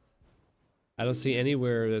 I don't see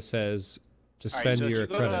anywhere that says to All right, spend so if your you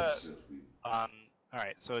go credits. All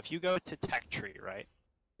right. So if you go to Tech Tree, right?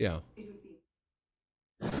 Yeah.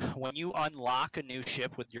 When you unlock a new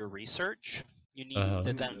ship with your research, you need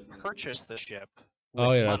to then purchase the ship. Oh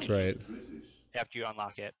with yeah, that's money right. After you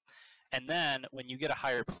unlock it, and then when you get a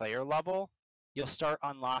higher player level, you'll start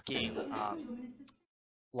unlocking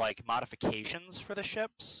like modifications for the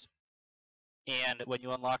ships. And when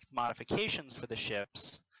you unlock modifications for the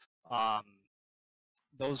ships,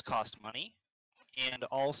 those cost money, and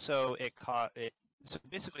also so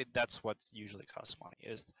basically that's what usually costs money,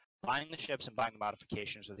 is buying the ships and buying the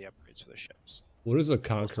modifications or the upgrades for the ships. What does a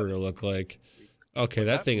Conqueror look like? Okay,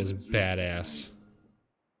 What's that that? thing is badass.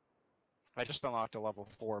 I just unlocked a level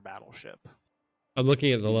 4 battleship. I'm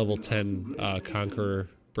looking at the level 10 Conqueror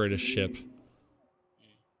British ship.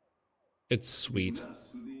 It's sweet.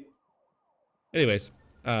 Anyways,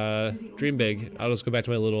 dream big. I'll just go back to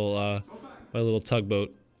my little My little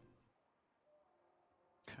tugboat.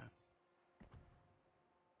 Okay.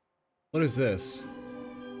 What is this?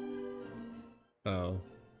 Oh.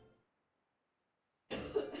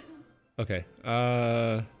 Okay.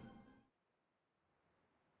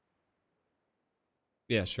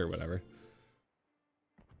 Yeah, sure, whatever.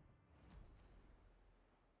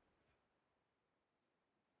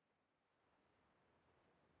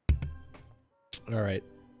 All right.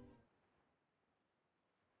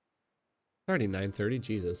 Already 9:30.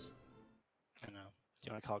 Jesus. I know. Do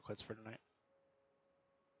you want to call it quits for tonight?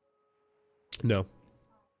 No.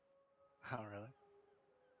 Oh, really?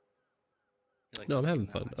 You like No, I'm this having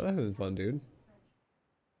game that fun. much? I'm having fun, dude.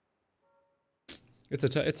 It's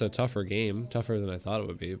a tougher game, tougher than I thought it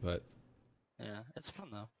would be, but Yeah, it's fun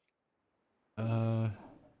though. uh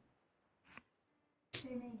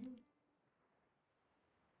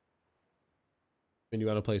do you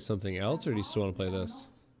want to play something else or do you still want to play this?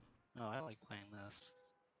 Oh, I like playing this.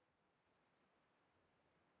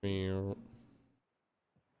 I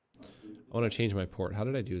want to change my port. How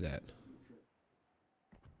did I do that?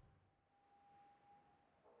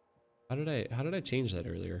 How did I change that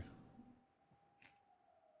earlier?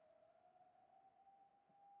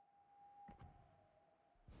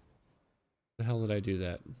 The hell did I do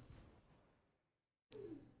that?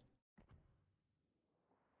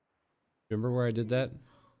 Remember where I did that?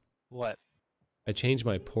 What? I changed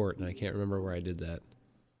my port and I can't remember where I did that.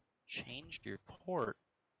 Changed your port?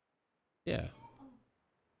 Yeah.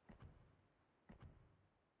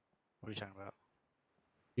 What are you talking about?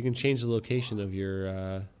 You can change the location of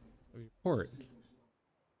your port.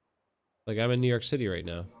 Like I'm in New York City right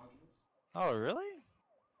now. Oh, really?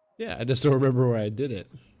 Yeah, I just don't remember where I did it.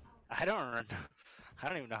 I don't remember. I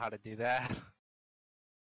don't even know how to do that.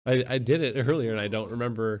 I did it earlier and I don't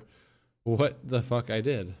remember what the fuck I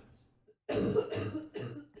did.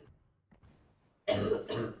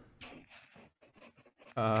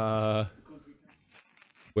 Uh,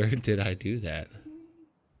 where did I do that?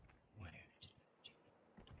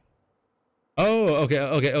 Oh, okay.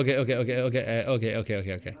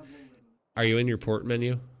 Are you in your port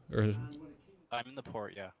menu? Or I'm in the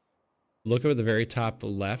port, yeah. look over the very top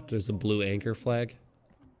left, there's a blue anchor flag.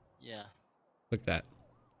 Yeah. Click that.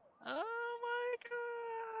 Oh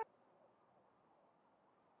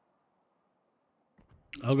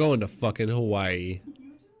my I'm going to fucking Hawaii. god!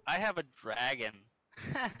 I have a dragon.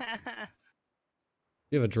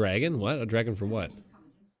 You have a dragon? What? A dragon from what?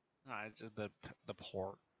 No, it's just the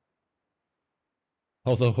port.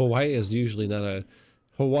 Although Hawaii is usually not a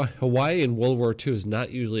Hawaii in World War II is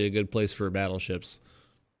not usually a good place for battleships.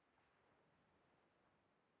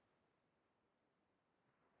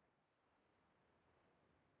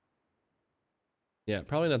 Yeah,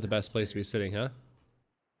 probably not the best That's place to be very sitting, huh?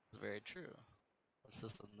 That's very true. What's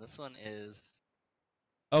this one? This one is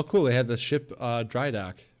Oh, cool. They have the ship dry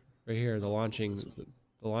dock right here. The oh, launching, this one.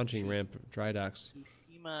 the launching Shus- ramp dry docks.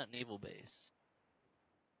 Tsushima Naval Base.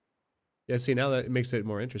 Yeah, see now that makes it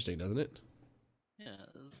more interesting, doesn't it? Yeah,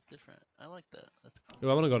 it's different. I like that. That's cool.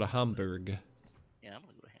 Oh, I want to go to Hamburg. Yeah, I'm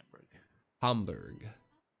gonna go to Hamburg. Hamburg.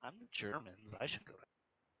 I'm the Germans. I should go.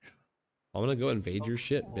 I want to go invade Oh, your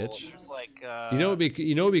shit, cool. bitch. There's like You know what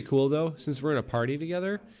would be cool though, since we're in a party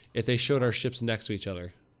together, if they showed our ships next to each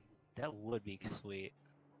other. that would be sweet.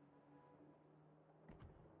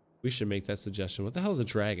 We should make that suggestion. What the hell is a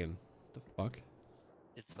dragon? What the fuck?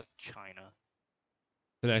 It's like China.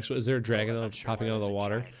 An actual is there a dragon I'm not sure popping why out of the there's a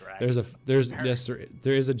water? giant dragon There's there. yes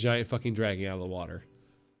there is a giant fucking dragon out of the water.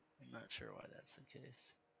 I'm not sure why that's the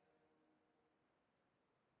case.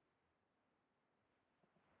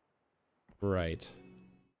 Right.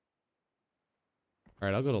 All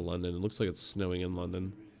right, I'll go to London. It looks like it's snowing in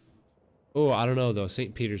London. Oh, I don't know though.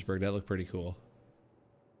 St. Petersburg, that looked pretty cool.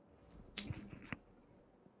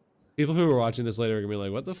 People who are watching this later are gonna be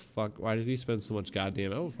like, "What the fuck? Why did he spend so much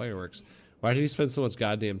goddamn fireworks? Why did he spend so much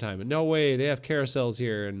goddamn time?" No way, they have carousels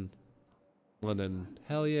here in London.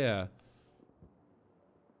 Hell yeah.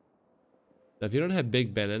 Now, if you don't have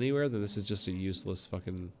Big Ben anywhere, then this is just a useless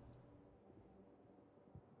fucking.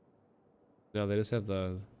 No, they just have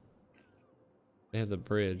the. They have the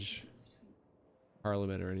bridge,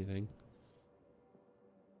 Parliament, or anything.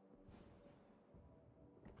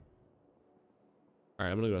 All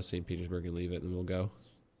right, I'm gonna go to St. Petersburg and leave it, and we'll go.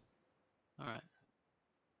 All right.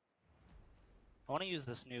 I want to use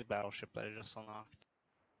this new battleship that I just unlocked.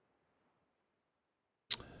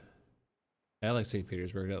 I like St.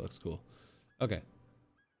 Petersburg. That looks cool. Okay.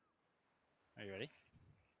 Are you ready?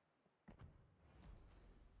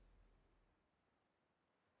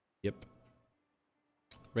 Yep.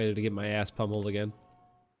 Ready to get my ass pummeled again.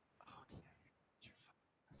 Oh, yeah. You're fine.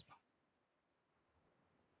 That's fine.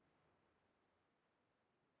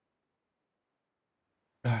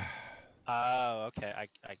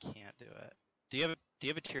 I can't do it. Do you have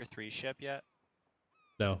a tier 3 ship yet?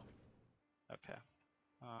 No. Okay.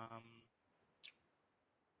 Let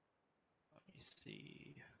me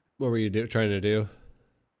see. What were you trying to do?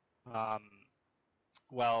 Um,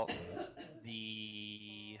 well,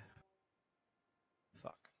 the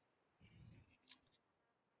fuck.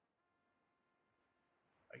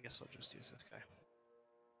 I guess I'll just use this guy.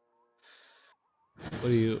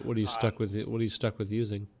 What are you stuck with? What are you stuck with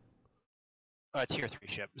using? A tier 3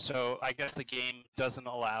 ship. So I guess the game doesn't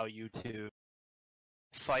allow you to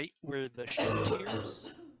fight where the ship tiers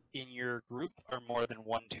in your group are more than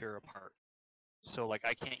 1 tier apart. So like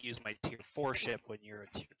I can't use my tier 4 ship when you're a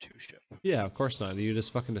tier 2 ship. Yeah, of course not. You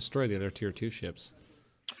just fucking destroy the other tier 2 ships.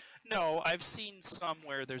 No, I've seen some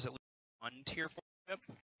where there's at least 1 tier 4 ship,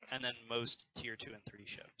 and then most tier 2 and 3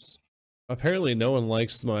 ships. Apparently, no one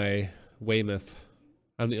likes my Weymouth.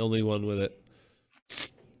 I'm the only one with it.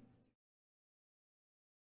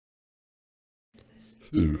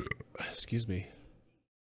 Excuse me.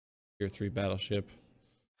 Tier 3 battleship.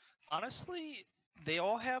 Honestly, they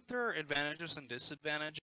all have their advantages and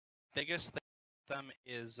disadvantages. Biggest thing with them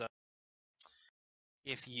is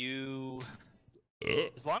if you,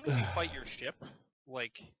 as long as you fight your ship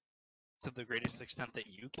like to the greatest extent that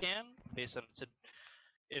you can, based on its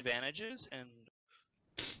advantages, and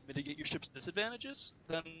mitigate your ship's disadvantages,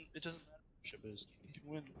 then it doesn't matter what your ship is. You can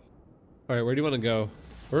win. All right, where do you want to go?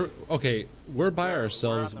 We're by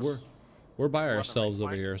ourselves. We're by ourselves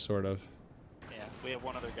over here, sort of. Yeah, we have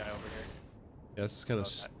one other guy over here. Yeah, this is kind of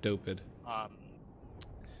stupid.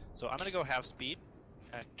 So I'm gonna go half speed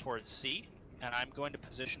towards C, and I'm going to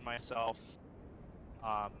position myself,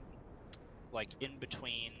 like in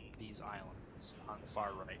between these islands on the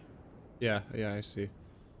far right. Yeah, I see.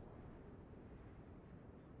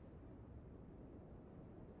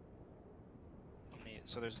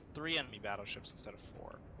 So there's 3 enemy battleships instead of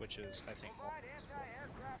 4, which is, I think, more.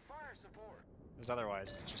 Because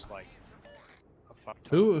otherwise, it's just like a fuck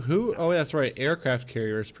ton. Who? Oh, that's right. Aircraft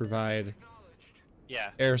carriers provide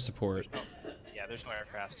air support. There's no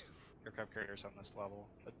aircraft carriers on this level.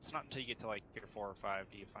 But it's not until you get to like tier 4 or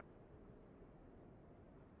 5 do you find.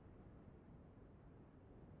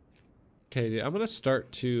 Okay, dude, I'm gonna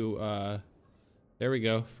start to. There we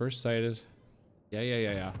go. First sighted.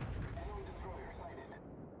 Yeah.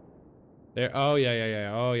 There. Oh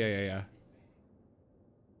yeah. Oh yeah.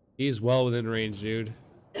 He's well within range, dude.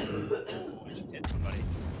 Oh, I just hit somebody.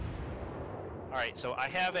 All right, so I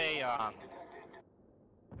have a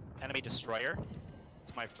enemy destroyer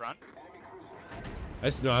to my front.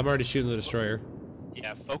 No, I'm already shooting the destroyer.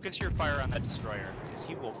 Yeah, focus your fire on that destroyer because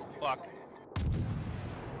he will fuck.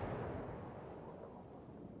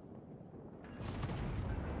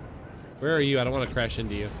 Where are you? I don't want to crash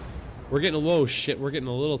into you. We're getting whoa shit. We're getting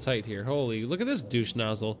a little tight here. Holy, look at this douche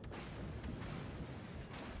nozzle.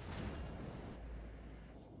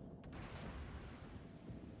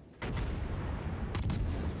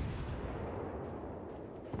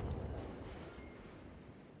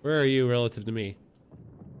 Where are you relative to me?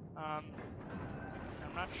 I'm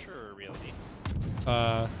not sure really.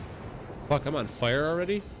 Fuck, I'm on fire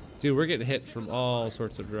already? Dude, we're getting hit from all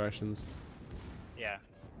sorts of directions. Yeah.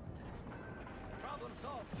 Problem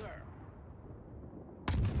solved, sir.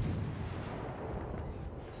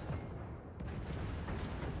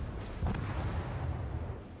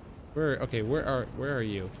 Where are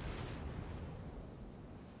you?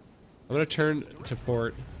 I'm gonna turn to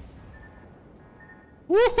port.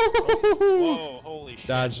 Whoa, holy shit.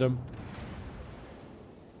 Dodged him.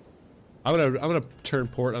 I'm gonna turn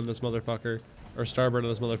port on this motherfucker, or starboard on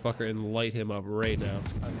this motherfucker, and light him up right now.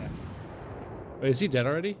 Okay. Wait, is he dead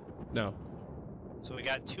already? No. So we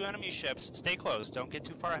got 2 enemy ships. Stay close. Don't get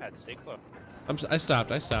too far ahead. Stay close. I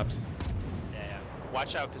stopped. Yeah.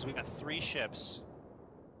 Watch out, because we got 3 ships.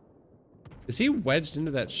 Is he wedged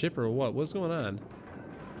into that ship or what? What's going on?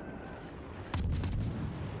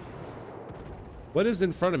 What is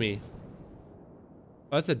in front of me?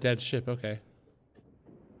 Oh, that's a dead ship. Okay.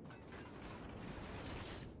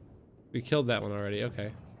 We killed that one already.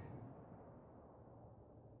 Okay.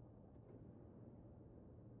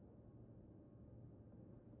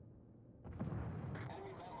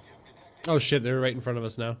 Oh shit, they're right in front of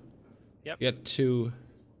us now. Yep. We got 2.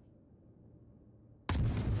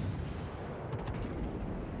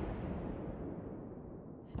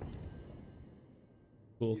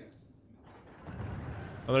 Cool.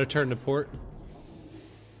 I'm gonna turn to port.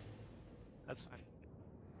 That's fine.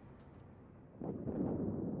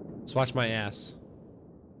 Just watch my ass.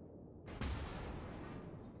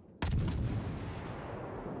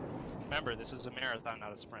 Remember, this is a marathon,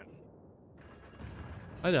 not a sprint.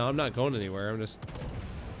 I know, I'm not going anywhere. I'm just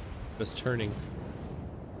It's turning.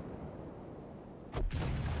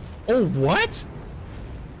 Oh, what?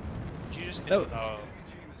 Did you just Oh. oh.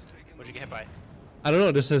 What'd you get hit by? I don't know.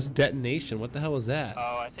 It just says detonation. What the hell was that?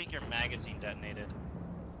 Oh, I think your magazine detonated.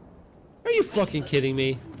 Are you fucking kidding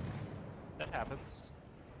me? That happens.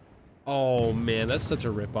 Oh man, that's such a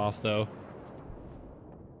ripoff, though.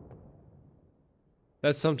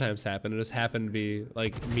 That sometimes happened. It just happened to be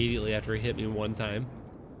like immediately after he hit me one time.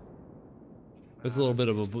 That's a little bit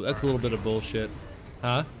of bullshit,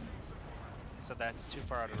 huh? So that's too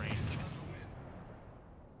far out of range.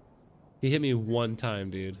 He hit me one time,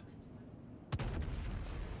 dude.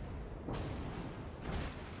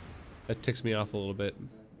 That ticks me off a little bit.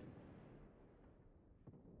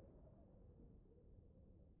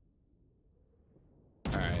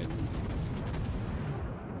 All right.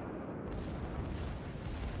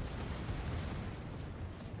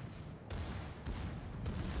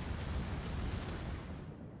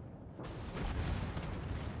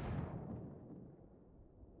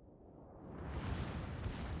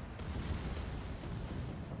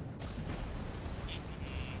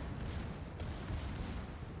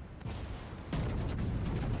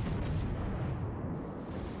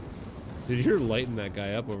 Dude, you're lighting that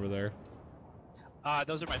guy up over there.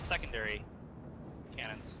 Those are my secondary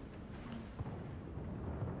cannons.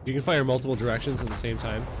 You can fire multiple directions at the same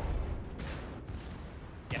time.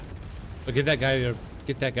 Yeah. But get that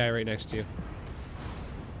guy right next to you.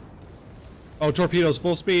 Oh, torpedoes,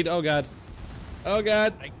 full speed. Oh god. Oh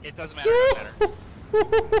god. It doesn't matter. It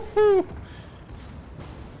doesn't matter.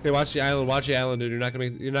 Okay, watch the island. Watch the island, dude. You're not gonna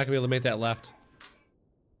be able to make that left.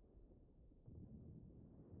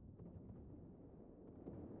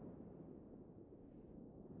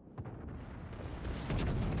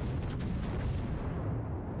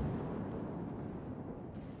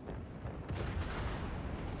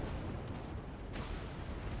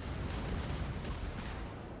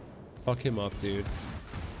 Fuck him up, dude.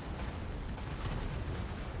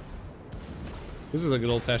 This is like an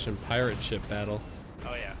old-fashioned pirate ship battle.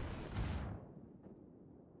 Oh yeah.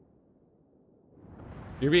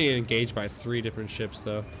 You're being engaged by 3 different ships,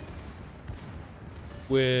 though.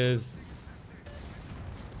 With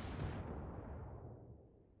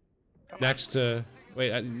next to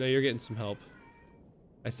wait, no, you're getting some help.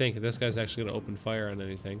 I think this guy's actually gonna open fire on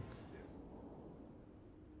anything.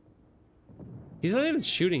 He's not even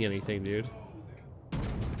shooting anything, dude.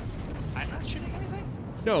 I'm not shooting anything?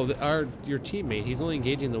 No, your teammate. He's only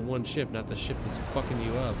engaging the one ship, not the ship that's fucking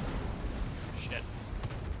you up. Shit.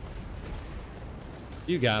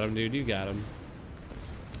 You got him, dude. You got him.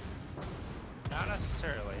 Not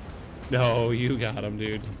necessarily. No, you got him,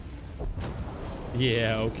 dude.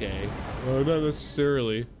 Yeah, okay. Not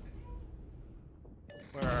necessarily.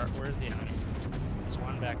 Where's the enemy? There's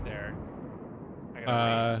one back there. I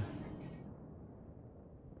gotta wait.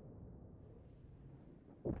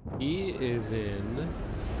 He's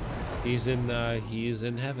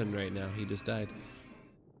in heaven right now. He just died.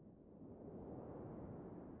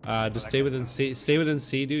 Just stay within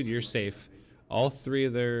C, dude. You're safe. All 3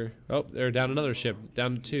 of their, oh, they're down another ship,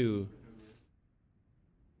 down to 2.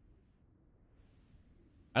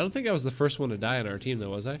 I don't think I was the first one to die on our team,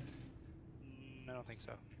 though, was I? I don't think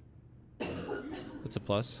so. That's a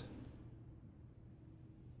plus.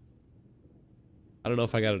 I don't know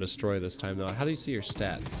if I got to destroy this time, though. How do you see your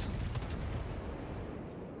stats?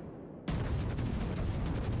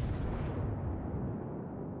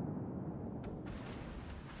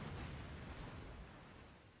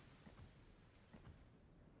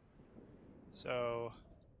 So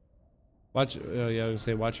Watch, yeah, I was gonna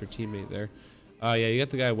say watch your teammate there. Yeah, you got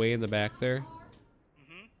the guy way in the back there.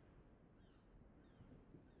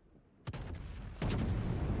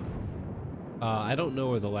 I don't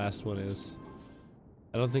know where the last one is.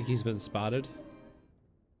 I don't think he's been spotted.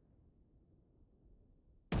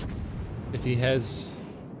 If he has,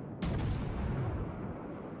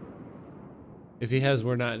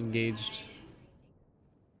 we're not engaged.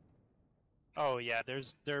 Oh yeah,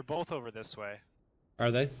 they're both over this way.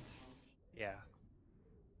 Are they? Yeah.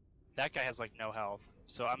 That guy has like no health,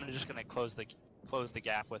 so I'm just gonna close the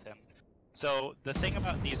gap with him. So the thing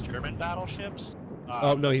about these German battleships.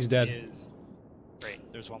 Oh no, he's dead. Is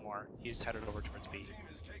great. There's one more. He's headed over towards B.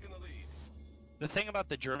 The thing about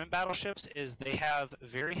the German battleships is they have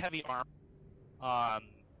very heavy armor,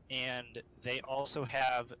 and they also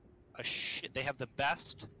have they have the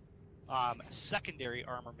best secondary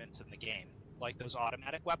armament in the game, like those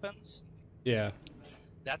automatic weapons. Yeah.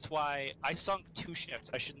 That's why I sunk 2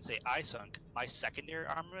 ships. I shouldn't say I sunk. My secondary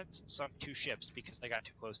armament sunk 2 ships because they got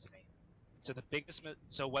too close to me. So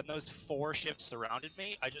so when those 4 ships surrounded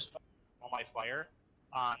me, I just all my fire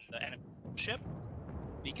on the enemy ship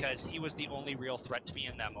because he was the only real threat to me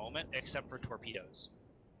in that moment, except for torpedoes.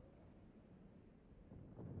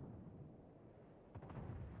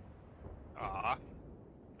 Ah,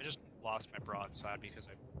 I just lost my broadside because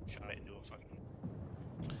I shot it into a fucking.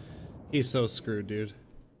 He's so screwed, dude.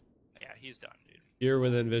 Yeah, he's done, dude. You're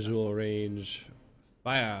within visual range.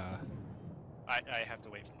 Fire. I have to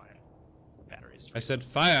wait for my batteries to. I said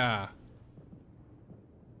fire.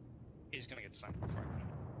 He's gonna get sniped before I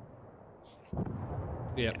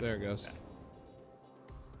Yep, Yeah. there it goes. Okay.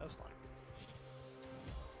 That's fine.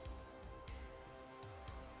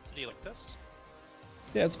 So do you like this?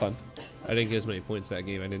 Yeah, it's fun. I didn't get as many points that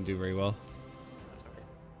game. I didn't do very well. That's okay.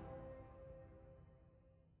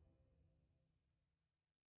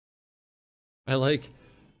 I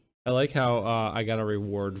like how I got a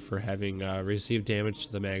reward for having received damage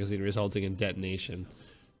to the magazine resulting in detonation.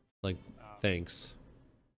 Like, thanks.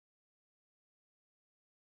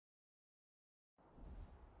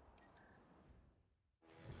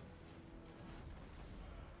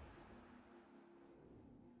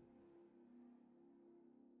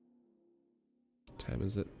 What time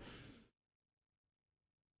is it?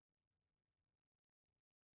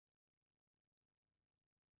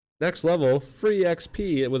 Next level, free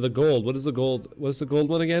XP with a gold. What is the gold? What's the gold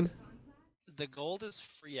one again? The gold is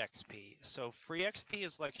free XP. So free XP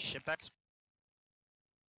is like ship XP.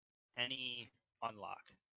 Any unlock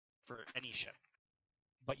for any ship,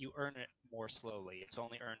 but you earn it more slowly. It's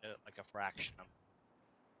only earned at like a fraction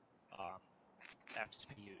of XP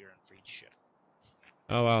you earn for each ship.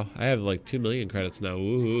 Oh wow, I have like 2 million credits now.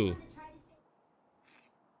 Woohoo!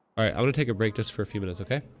 All right, I'm gonna take a break just for a few minutes.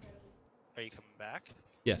 Okay? Are you coming back?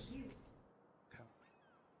 Yes, Okay.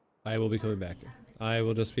 I will be coming back. I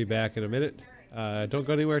will just be back in a minute. Don't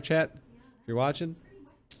go anywhere, chat. If you're watching,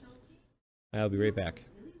 I'll be right back.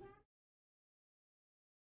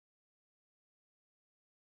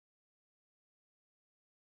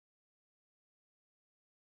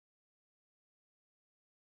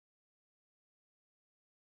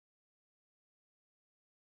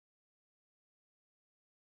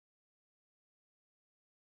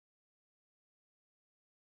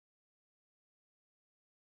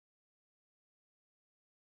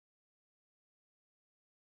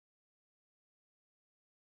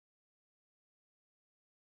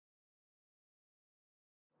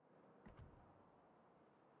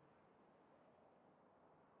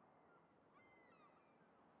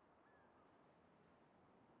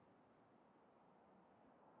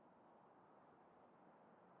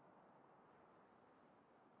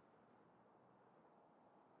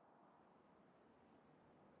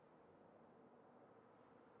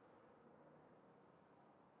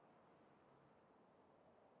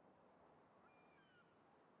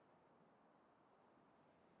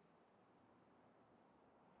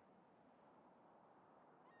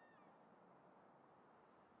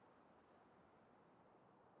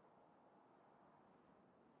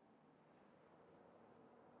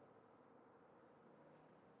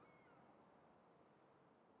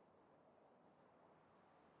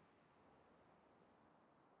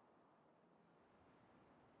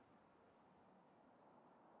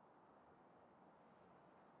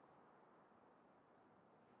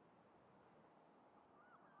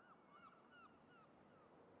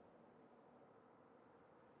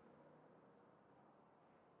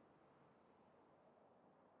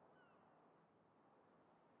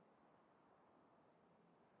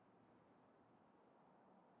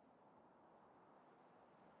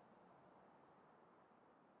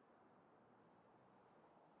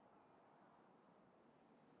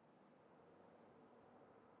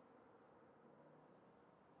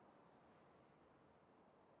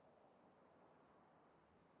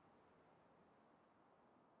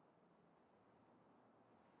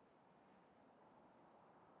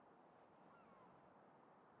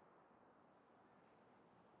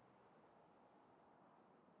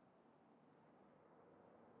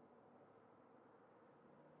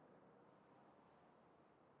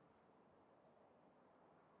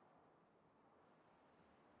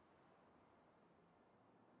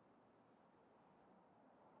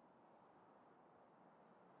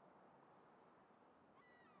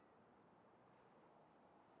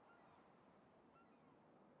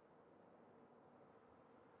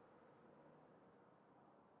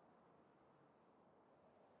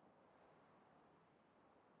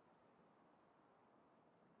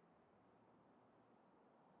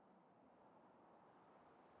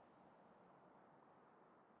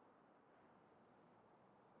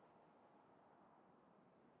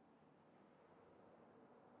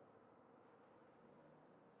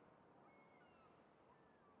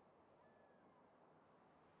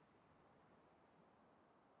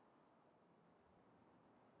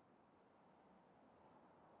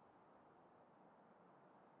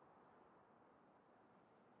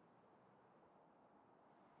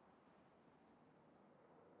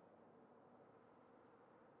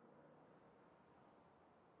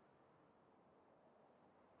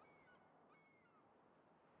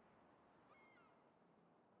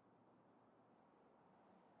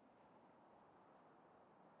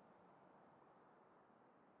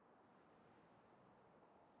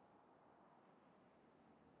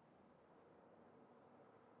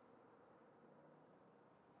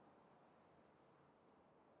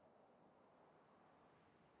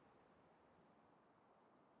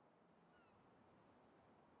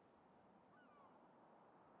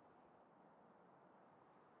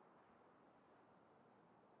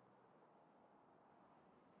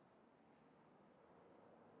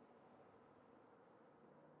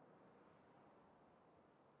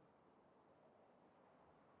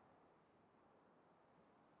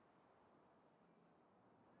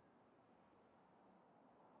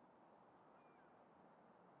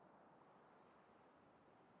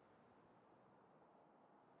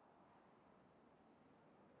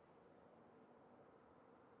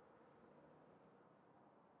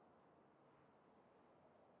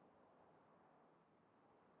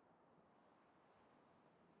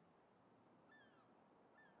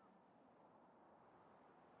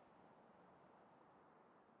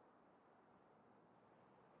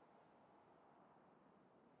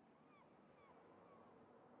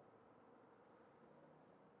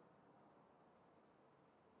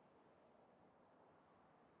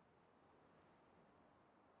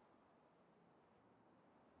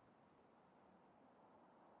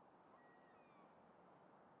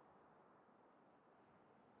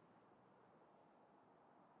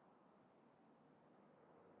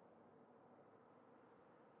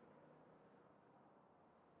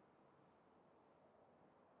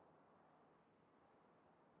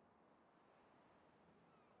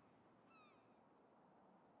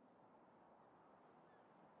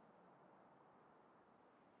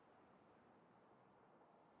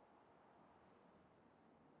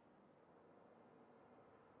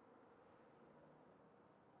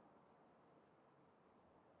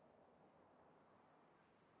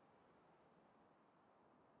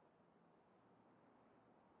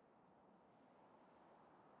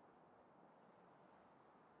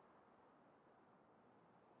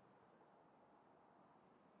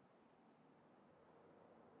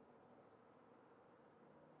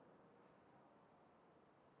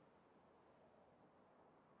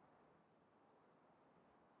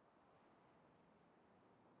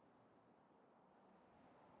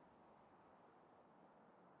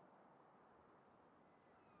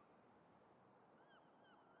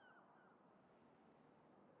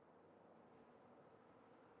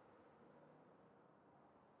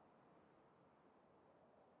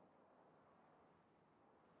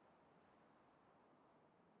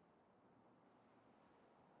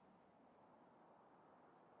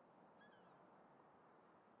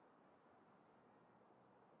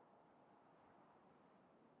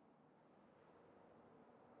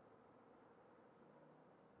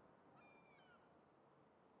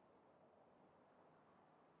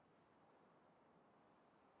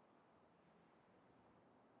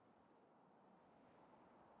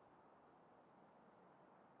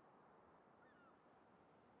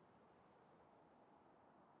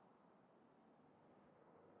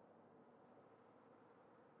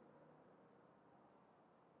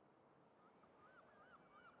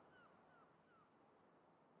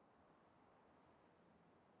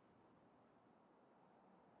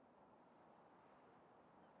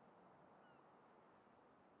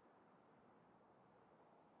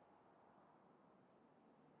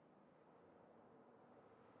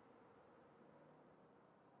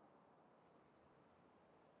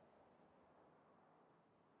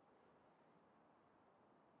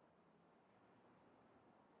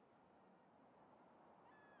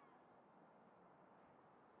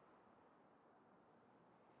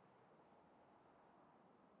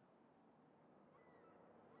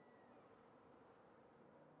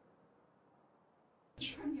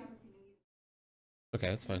 Okay,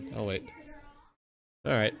 that's fine. I'll wait.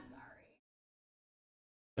 Alright.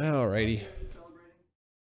 Alrighty.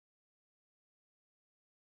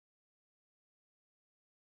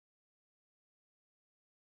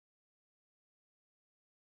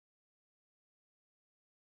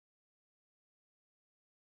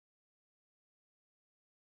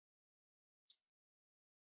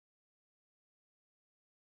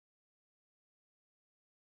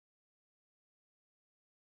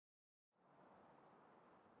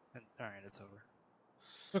 And alright, it's over.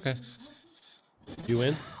 Okay. You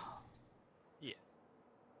win? Yeah.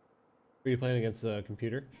 Were you playing against a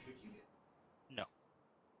computer? No.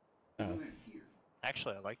 Oh.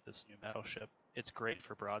 Actually, I like this new battleship. It's great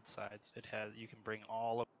for broadsides. It has you can bring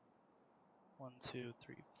all of 1, 2,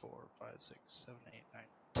 3, 4, 5, 6, 7, 8,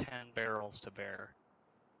 9, 10 barrels to bear.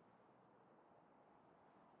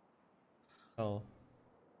 Oh.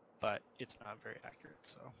 But it's not very accurate,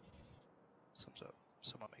 so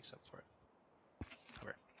somewhat makes up for it. Come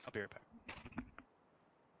here. I'll be right back.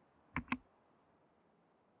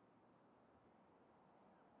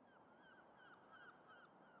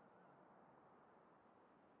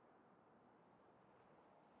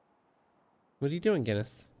 What are you doing,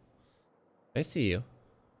 Guinness? I see you.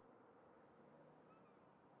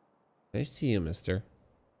 I see you, mister.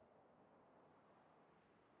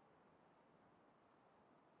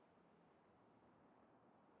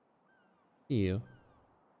 See you.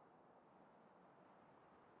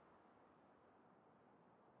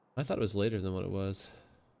 I thought it was later than what it was.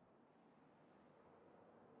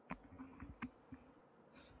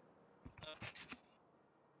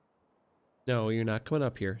 No, you're not coming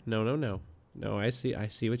up here. No, no, no. No, I see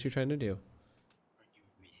what you're trying to do. Are you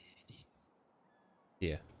ready?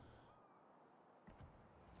 Yeah.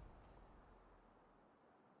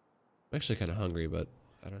 I'm actually kind of hungry, but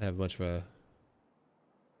I don't have much of a...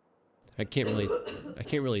 I can't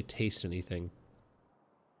really taste anything.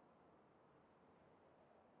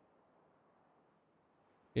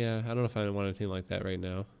 Yeah, I don't know if I want anything like that right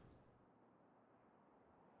now.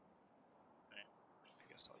 Alright,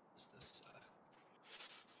 I guess I'll use this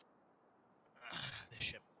this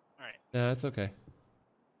ship. Alright. Nah, that's okay.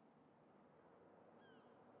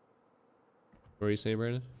 What are you saying,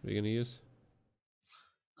 Brandon? What are you gonna use?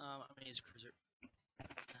 I'm gonna use cruiser.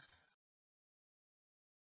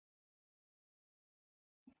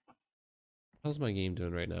 How's my game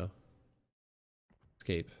doing right now?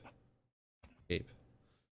 Escape. Escape.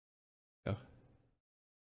 Go.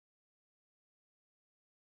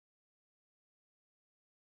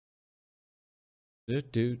 Do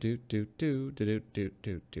do do do do do do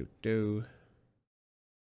do do do.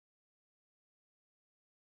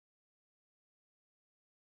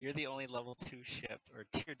 You're the only level 2 ship, or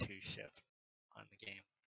tier 2 ship, on the game.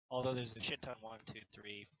 Although there's a shit ton 1, 2,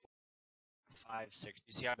 3, 4, 5, 6.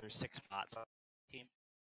 You see how there's 6 bots on the team?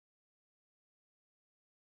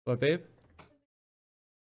 What, babe?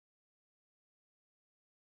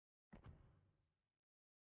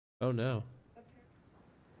 Oh no.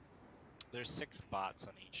 There's 6 bots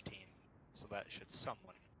on each team, so that should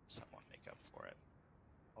somewhat make up for it.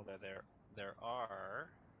 Although there are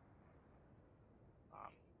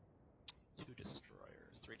 2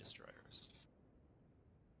 destroyers, 3 destroyers.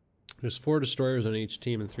 There's 4 destroyers on each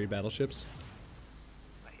team and 3 battleships.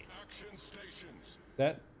 I hate you. Action stations.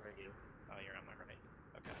 That? Where are you? Oh, you're on my right.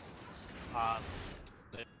 Okay.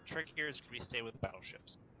 The trick here is we stay with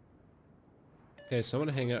battleships. Okay, so I'm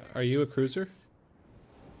gonna hang out. Are you a cruiser?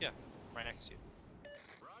 Yeah, I'm right next to you.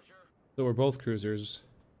 Roger. So we're both cruisers.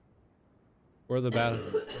 We're the battle.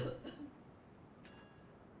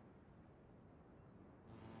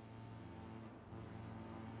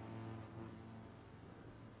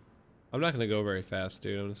 I'm not gonna go very fast,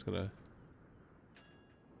 dude. I'm just gonna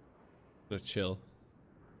chill.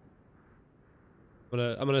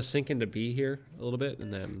 I'm gonna sink into B here a little bit,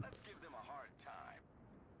 and then Let's give them a hard time.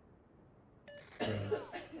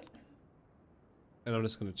 and I'm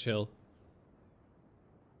just gonna chill.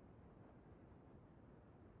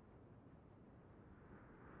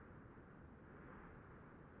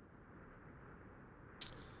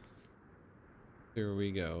 Here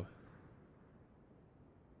we go.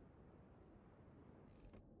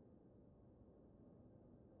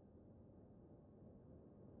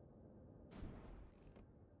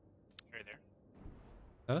 Are you there?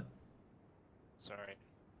 Huh? Sorry,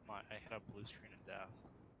 I hit a blue screen of death.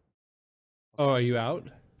 Oh, are you out?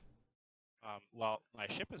 Well, my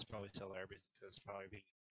ship is probably still there because it's probably being.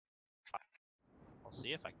 I'll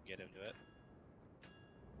see if I can get into it.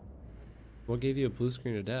 What gave you a blue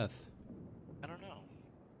screen of death? I don't know.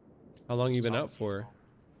 How long Just you been talking out to for?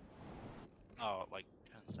 Oh, like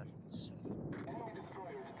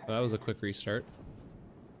That was a quick restart.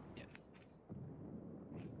 Yeah.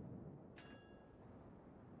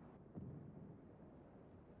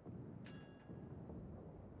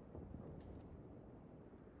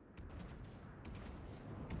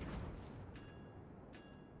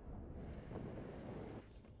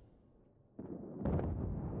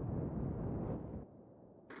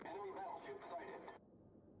 Enemy battleship sighted.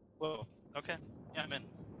 Whoa. Okay. Yeah, I'm in.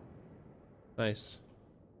 Nice.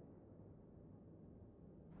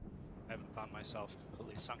 I haven't found myself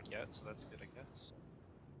completely sunk yet, so that's good, I guess.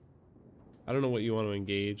 I don't know what you want to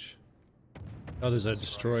engage. Oh, there's a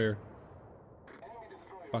destroyer. Enemy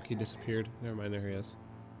destroyer. Fuck, he disappeared. Never mind, there he is.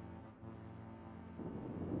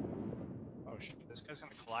 Oh shit, this guy's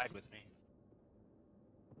gonna collide with me.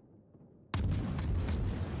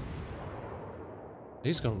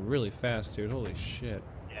 He's going really fast, dude. Holy shit.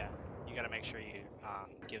 Yeah, you gotta make sure you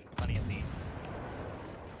give him plenty of lead.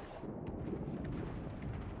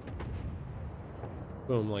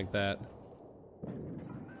 Boom, like that.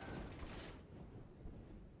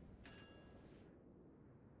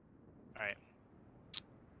 Alright.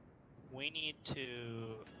 We need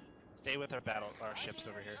to stay with our ships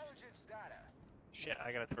over here. Intelligence data. Shit,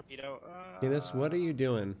 I got a torpedo. Guinness, what are you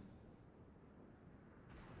doing?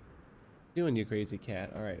 Doing, you crazy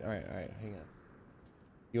cat. Alright, alright, alright. Hang on.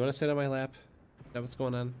 You want to sit on my lap? Is that what's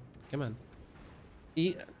going on? Come on.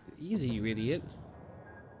 Easy, you idiot.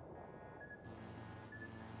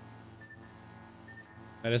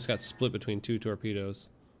 I just got split between two torpedoes.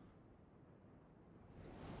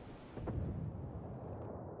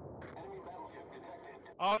 Enemy battleship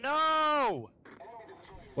detected. Oh no! Enemy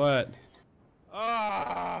destroyer. What?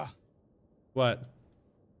 Ah! What?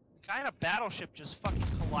 The kind of battleship just fucking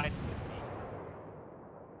collided with me.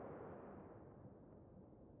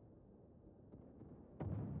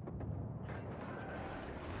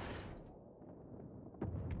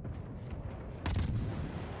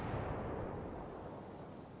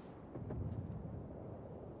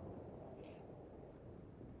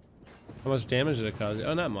 How much damage did it cause?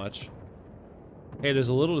 Oh, not much. Hey, there's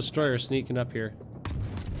a little destroyer sneaking up here.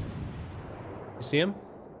 You see him?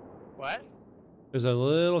 What? There's a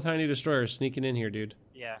little tiny destroyer sneaking in here, dude.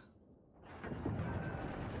 Yeah.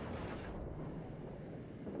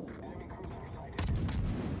 Enemy cruiser sighted.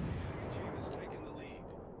 Enemy team is taking the lead.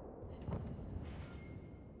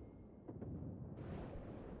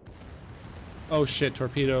 Oh shit,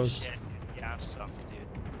 torpedoes. Shit, dude. Yeah, I'm sunk, dude.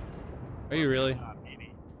 Are you really?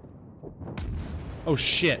 Maybe. Oh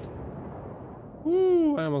shit.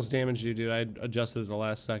 Woo, I almost damaged you, dude. I adjusted at the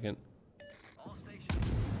last second. All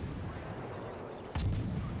stations. Reporting the position of a strong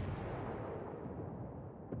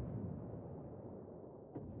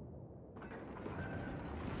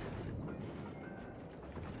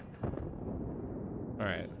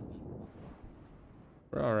Alright.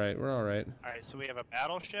 We're alright, we're alright. Alright, so we have a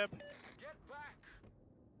battleship Get back.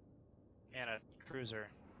 and a cruiser.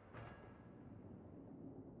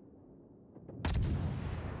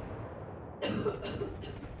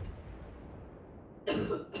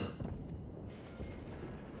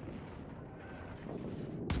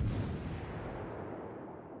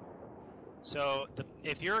 So,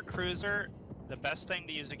 if you're a cruiser, the best thing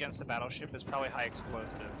to use against a battleship is probably high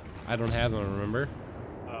explosive. I don't have them, remember?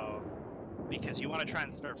 Oh, because you want to try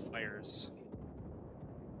and start fires.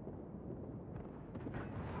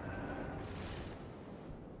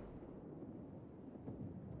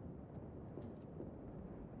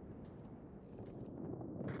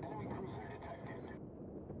 Enemy cruiser detected.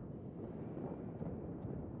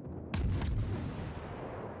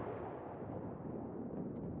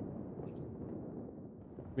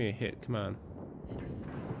 Give me a hit, come on.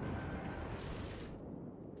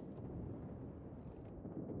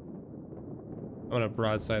 I'm gonna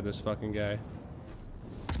broadside this fucking guy.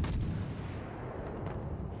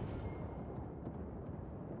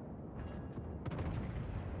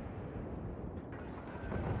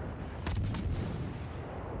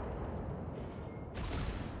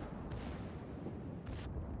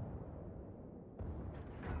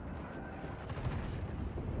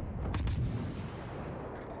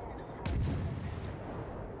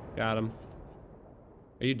 Got him.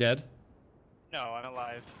 Are you dead? No, I'm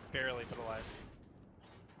alive. Barely, but alive.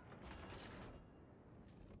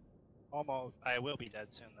 Almost. I will be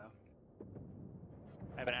dead soon, though.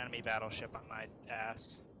 I have an enemy battleship on my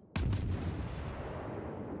ass.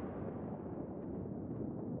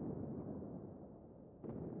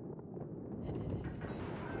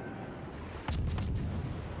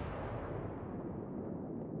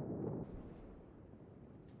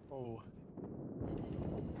 Oh.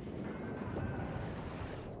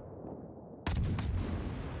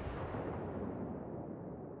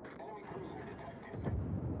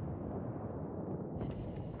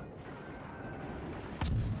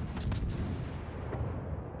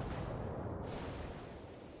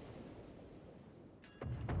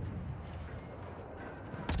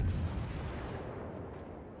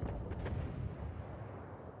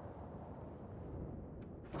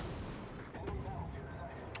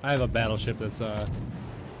 I have a battleship that's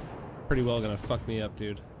pretty well gonna fuck me up,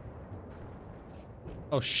 dude.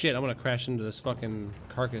 Oh shit, I'm gonna crash into this fucking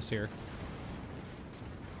carcass here.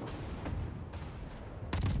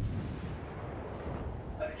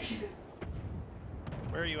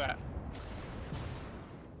 Where are you at?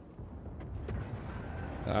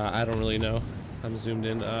 I don't really know. I'm zoomed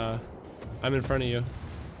in. I'm in front of you.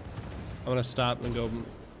 I'm gonna stop and go.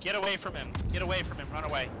 Get away from him. Get away from him. Run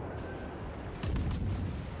away.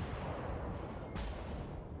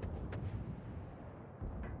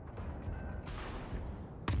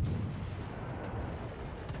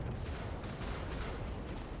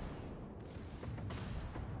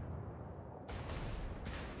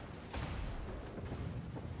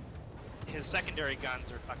 His secondary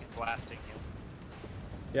guns are fucking blasting you.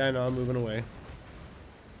 Yeah, I know. I'm moving away.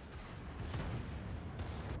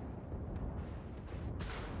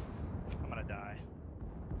 I'm gonna die.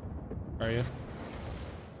 Are you?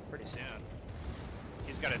 Pretty soon.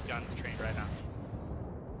 He's got his guns trained right now.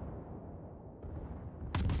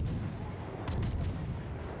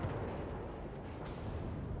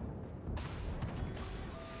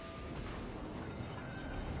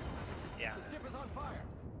 Yeah. The ship is on fire.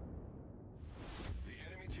 The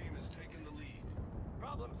enemy team has taken the lead.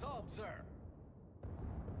 Problem solved, sir.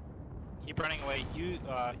 Keep running away. You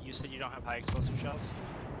said you don't have high explosive shells?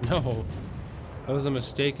 No. That was a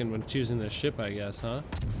mistake when choosing this ship, I guess, huh?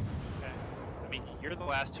 Okay. I mean, you're the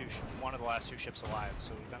last one of the last two ships alive,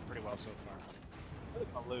 so we've done pretty well so far. You're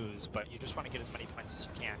gonna lose, but you just want to get as many points as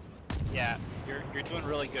you can. Yeah, you're doing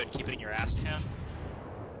really good keeping your ass to him.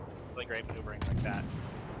 Really great maneuvering like that.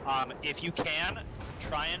 If you can,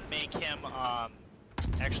 try and make him.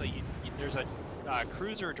 Actually, there's a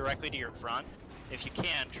cruiser directly to your front. If you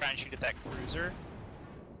can, try and shoot at that cruiser.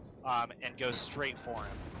 And go straight for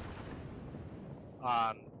him.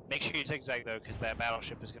 Make sure you zigzag though, because that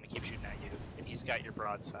battleship is going to keep shooting at you, and he's got your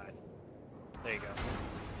broadside. There you go.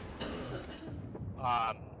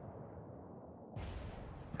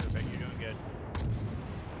 Perfect. You're doing good.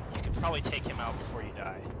 You can probably take him out before you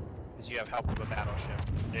die, because you have help of a battleship.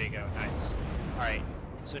 There you go. Nice. All right.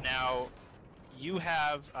 So now you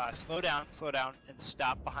have slow down, and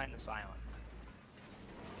stop behind this island.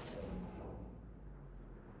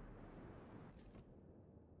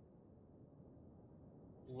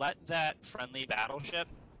 Let that friendly battleship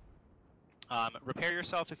repair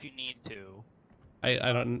yourself if you need to.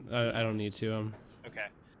 I don't need to. Okay.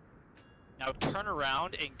 Now turn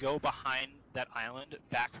around and go behind that island,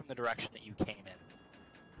 back from the direction that you came in.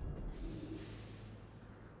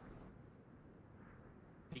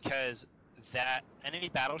 Because that enemy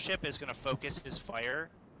battleship is going to focus his fire,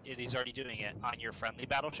 and he's already doing it, on your friendly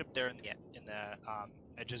battleship there in the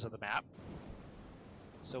edges of the map.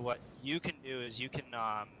 So what you can do is you can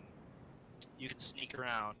sneak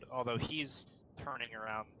around, although he's turning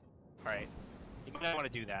around. All right, you might want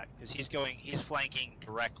to do that because he's flanking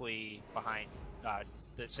directly behind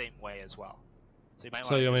the same way as well. So you might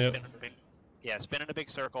want to spin in a big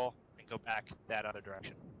circle and go back that other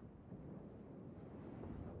direction.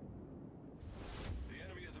 The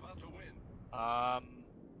enemy is about to win.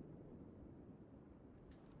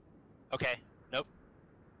 Okay. Nope.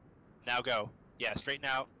 Now go. Yeah, straighten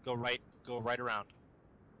out. Go right around.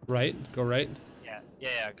 Right? Go right?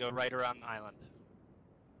 Yeah. Go right around the island.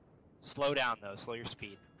 Slow down though. Slow your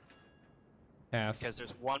speed. Half. Because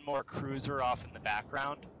there's one more cruiser off in the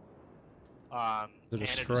background. The and a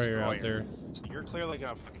destroyer out there. So you're clearly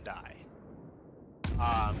gonna fucking die.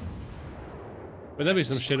 Wouldn't that be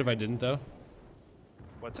some shit if I didn't, though?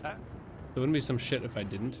 What's that? There wouldn't be some shit if I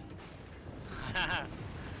didn't.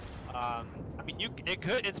 I mean,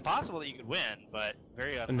 it's possible that you could win, but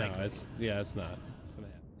very unlikely. No, it's not.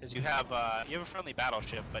 Because you have a friendly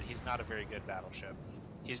battleship, but he's not a very good battleship.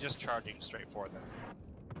 He's just charging straight for them,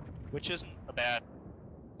 which isn't a bad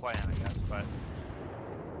plan, I guess. But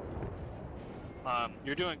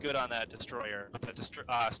you're doing good on that destroyer.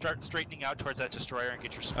 Start straightening out towards that destroyer and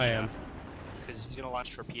get your speed I am. because he's gonna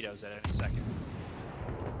launch torpedoes at any second.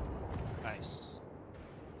 Nice.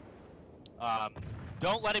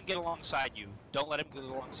 Don't let him get alongside you. Don't let him get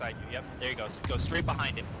alongside you. Yep, there you go. Go straight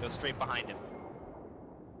behind him. Go straight behind him.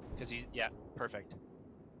 Because yeah, perfect.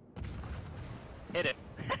 Hit him.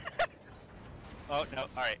 Oh, no.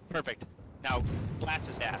 Alright, perfect. Now, blast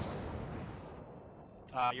his ass.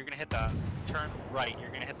 You're gonna hit turn right.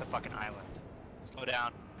 You're gonna hit the fucking island. Slow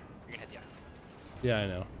down. You're gonna hit the island. Yeah, I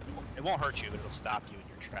know. It won't hurt you, but it'll stop you in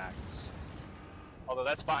your tracks. Although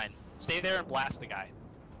that's fine. Stay there and blast the guy.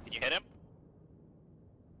 Can you hit him?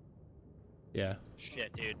 Yeah.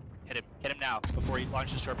 Shit, dude. Hit him now before he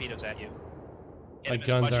launches torpedoes at you. My him as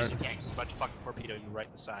guns much as aren't- you can, 'cause he's about to fucking torpedo you right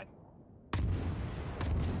in the side.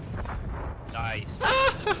 Nice.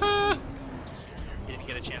 He didn't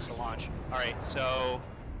get a chance to launch. Alright, so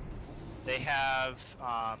they have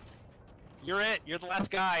you're it, you're the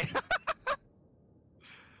last guy.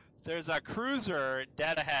 There's a cruiser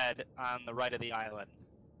dead ahead on the right of the island.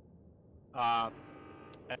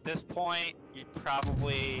 At this point, you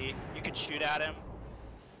could shoot at him.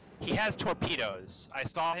 He has torpedoes. I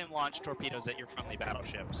saw him launch torpedoes at your friendly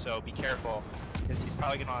battleship, so be careful, because he's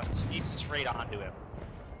probably gonna sneeze straight onto him.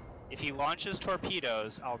 If he launches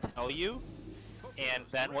torpedoes, I'll tell you, and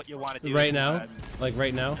then what you want to do Right is now? Like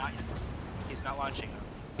right now? he's not launching them.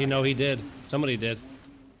 You know he did. Somebody did.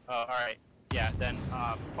 Oh, alright. Yeah, then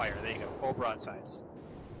fire. There you go. Full broadsides.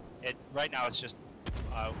 Right now it's just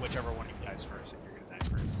whichever one of you dies first, and you're gonna die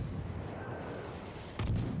first.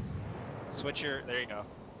 Switch your. There you go.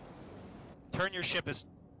 Turn your ship as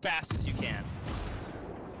fast as you can.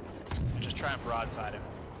 And just try and broadside him.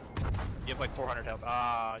 You have like 400 health.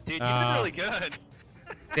 Ah, dude, you did really good.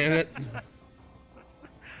 Damn it.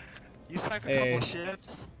 You sunk a Hey. couple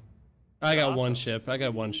ships. I got Awesome. one ship. I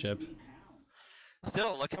got one ship.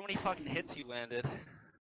 Still, look how many fucking hits you landed.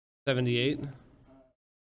 78. Are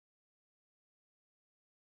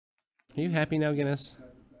you happy now, Guinness?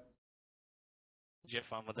 Did you have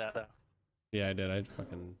fun with that though? Yeah, I did. I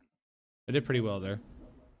did pretty well there.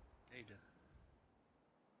 Yeah, you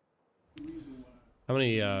did. How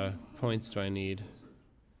many points do I need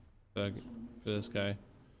for this guy?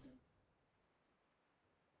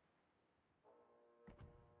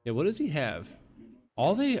 Yeah, what does he have?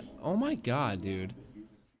 Oh my god, dude.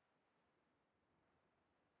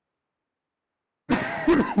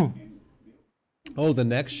 Oh, the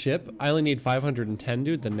next ship? I only need 510,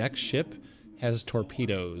 dude. The next ship has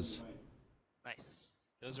torpedoes. Nice.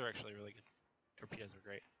 Those are actually really good. Torpedoes are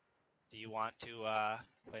great. Do you want to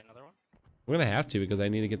play another one? We're gonna have to because I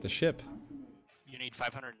need to get the ship. You need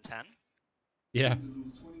 510? Yeah.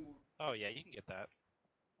 Oh yeah, you can get that.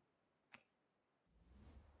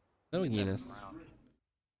 Hello, Get that Guinness. around.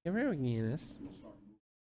 Hello, Guinness.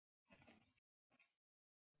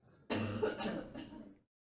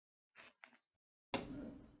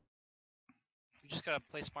 You just gotta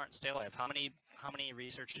play smart and stay alive. How many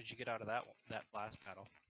research did you get out of that last battle?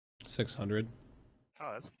 600.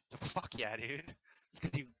 Oh, that's fuck yeah, dude. It's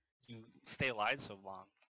because you stay alive so long.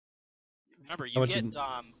 Remember, How much did-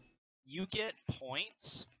 you get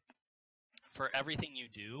points for everything you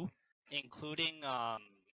do, including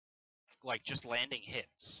like just landing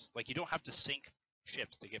hits. Like you don't have to sink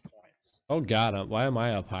ships to get points. Oh god, why am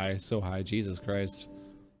I up high? So high, Jesus Christ.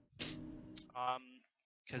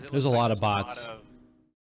 Because There's a lot of bots.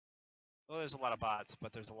 Well, there's a lot of bots,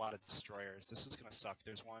 but there's a lot of destroyers. This is gonna suck.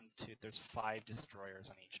 There's 5 destroyers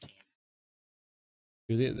on each team.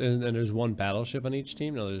 And there's one battleship on each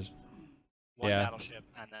team? No, there's... One Yeah. battleship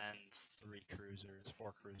and then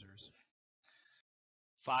 4 cruisers.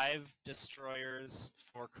 5 destroyers,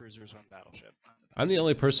 4 cruisers, 1 battleship. I'm the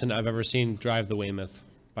only person I've ever seen drive the Weymouth,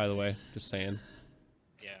 by the way. Just saying.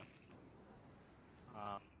 Yeah.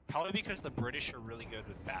 Probably because the British are really good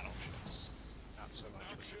with battleships, not so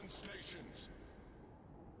much with. Action stations.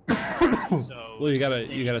 So Well, you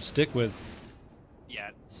gotta stick with... Yeah,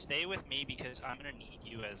 stay with me because I'm gonna need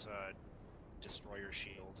you as a destroyer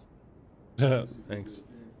shield. Thanks.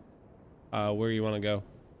 Where you want to go?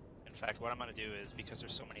 In fact, what I'm gonna do is because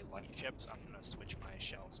there's so many light ships, I'm gonna switch my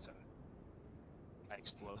shells to my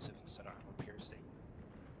explosive instead of armor piercing.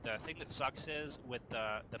 The thing that sucks is with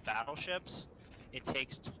the battleships, it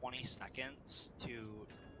takes 20 seconds to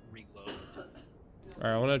reload.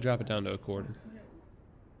 Alright, I want to drop it down to a quarter.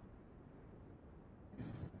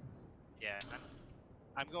 Yeah,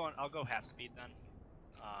 I'll go half speed then,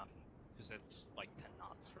 because it's like 10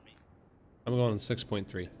 knots for me. I'm going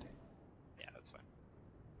 6.3. Yeah, that's fine.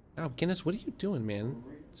 Oh, Guinness, what are you doing, man?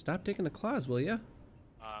 Stop taking the claws, will ya?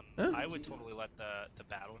 Huh? I would totally let the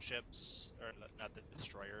battleships, or not the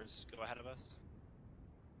destroyers, go ahead of us.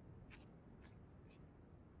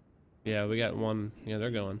 Yeah, we got one. Yeah, they're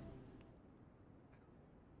going.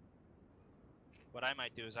 What I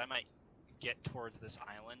might do is I might get towards this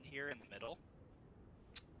island here in the middle,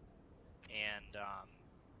 and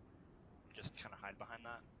just kind of hide behind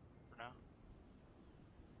that for now.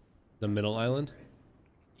 The middle island?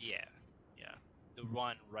 Yeah, yeah. The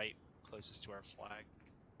one right closest to our flag.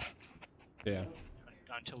 Yeah.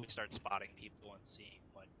 Until we start spotting people and seeing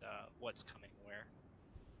what's coming where.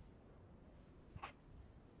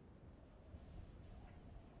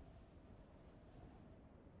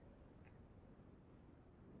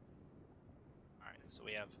 Alright, so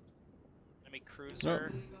we have enemy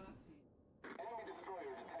cruiser. Enemy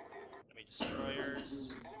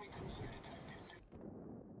destroyers.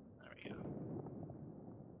 There we go.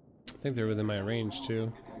 I think they're within my range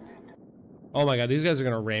too. Oh my god, these guys are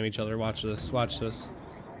gonna ram each other. Watch this. Watch this.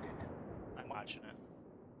 I'm watching it.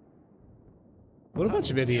 What a bunch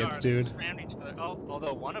of They idiots, are, dude. they rammed each other. Oh,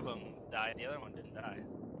 although one of them died, the other one didn't die.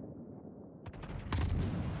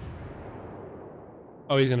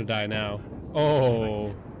 Oh, he's gonna die now.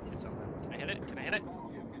 Oh. Hit something. Can I hit it? Can I hit it?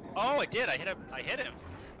 Oh, I did. I hit him. I hit him.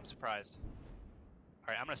 I'm surprised. All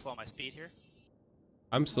right, I'm gonna slow my speed here.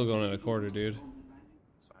 I'm still going at a quarter, dude.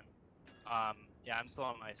 That's fine. Yeah, I'm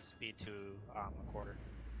slowing my speed to a quarter,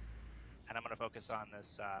 and I'm gonna focus on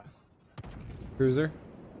this. Cruiser?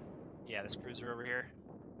 Yeah, this cruiser over here.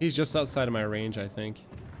 He's just outside of my range, I think.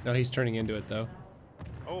 No, he's turning into it though.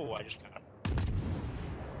 Oh, I just got him.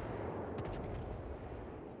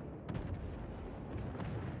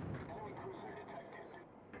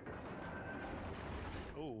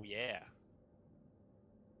 Oh yeah.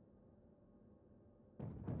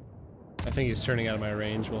 I think he's turning out of my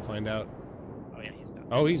range. We'll find out. Oh yeah, he's done.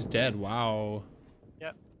 Oh, he's dead. Wow.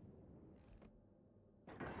 Yep.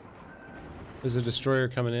 There's a destroyer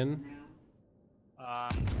coming in.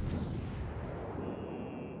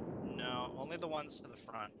 No, only the ones to the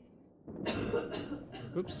front.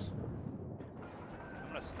 Oops. I'm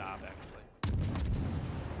gonna stop actually.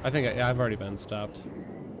 I think I've already been stopped.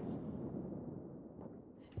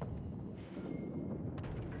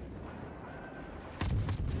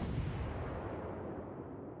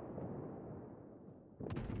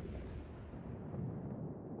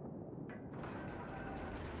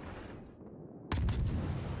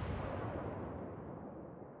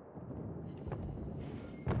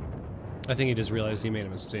 I think he just realized he made a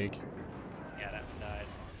mistake. Yeah, that one died.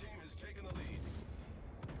 Our team has taken the lead.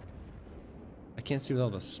 I can't see with all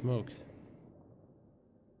the smoke.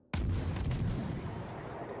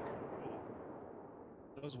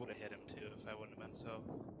 Those would have hit him too if I wouldn't have been so.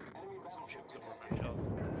 Some chips over my shelf.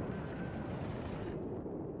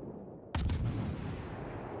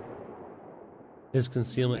 His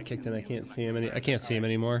concealment kicked in. I can't see him I can't see him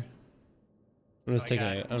anymore. I'm just I taking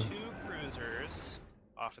got it. two cruisers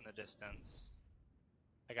off in the distance.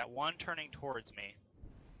 I got one turning towards me.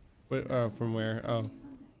 Wait, from where? Oh,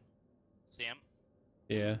 See him?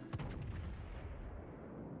 yeah.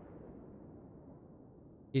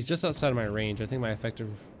 He's just outside of my range. I think my effective...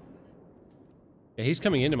 Yeah, he's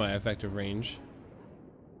coming into my effective range.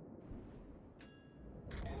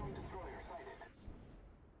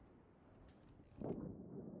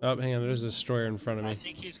 Oh, hang on. There's a destroyer in front of I me.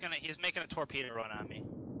 think he's making a torpedo run on me.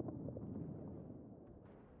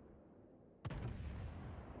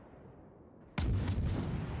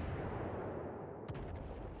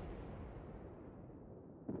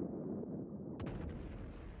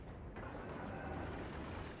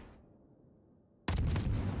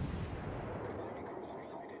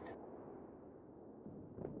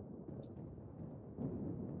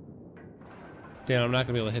 Damn, I'm not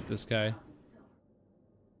gonna be able to hit this guy.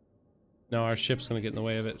 No, our ship's gonna get in the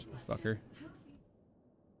way of it, fucker.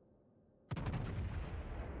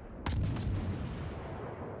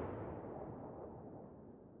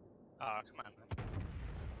 Oh, come on.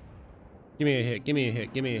 Give me a hit, give me a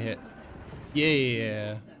hit, give me a hit.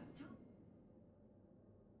 Yeah.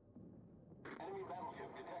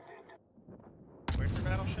 Where's their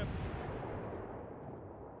battleship?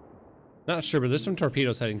 Not sure, but there's some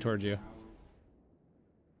torpedoes heading towards you.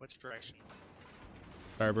 Which direction?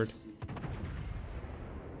 Starboard.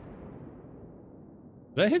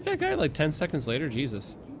 Did I hit that guy like 10 seconds later?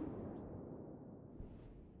 Jesus.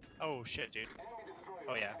 Oh shit, dude.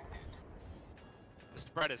 Oh yeah. The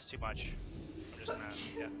spread is too much. I'm just gonna,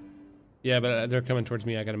 yeah. Yeah, but they're coming towards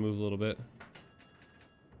me. I gotta move a little bit.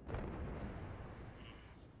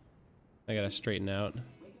 I gotta straighten out.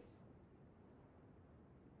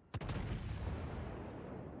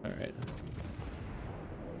 Alright.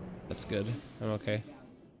 That's good. I'm okay.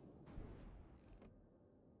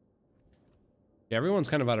 Yeah, everyone's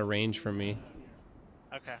kind of out of range from me.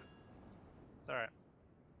 Okay. It's alright.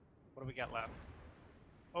 What do we got left?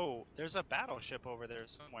 Oh, there's a battleship over there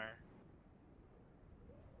somewhere.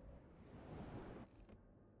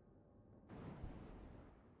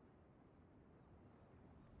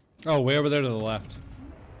 Oh, way over there to the left.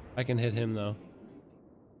 I can hit him though.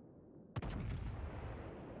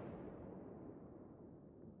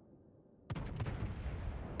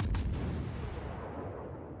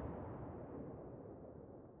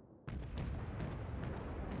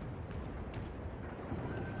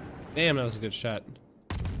 Damn, that was a good shot.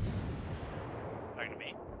 Talking to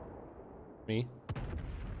me? Me.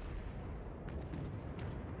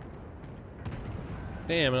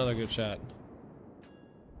 Damn, another good shot.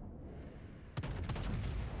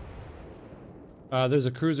 There's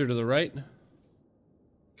a cruiser to the right.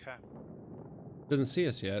 Okay. Doesn't see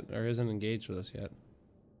us yet, or isn't engaged with us yet.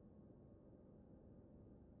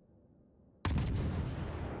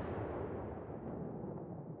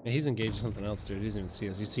 Yeah, he's engaged with something else, dude. He doesn't even see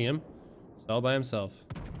us. You see him? He's all by himself.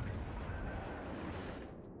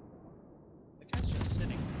 The guy's just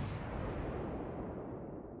sitting.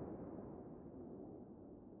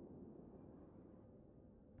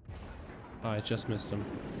 Oh, I just missed him.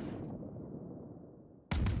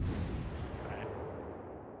 Alright.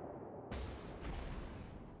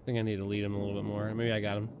 I think I need to lead him a little bit more. Maybe I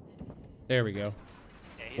got him. There we go.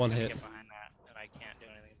 Yeah, he's One gonna hit. get behind that, and I can't do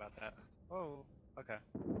anything about that. Whoa. Okay.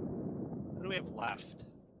 Who do we have left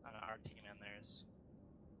on our team? And there's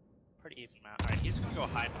pretty even amount. Alright, he's gonna go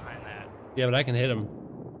hide behind that. Yeah, but I can hit him.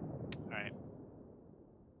 Alright.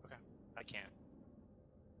 Okay. I can't.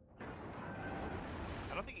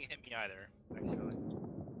 I don't think he hit me either, actually.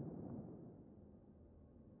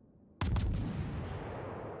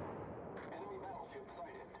 Enemy battleship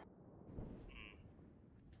sighted.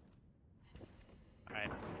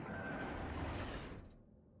 Alright.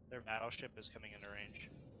 Their battleship is coming into range.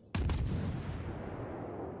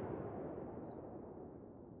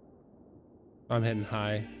 I'm hitting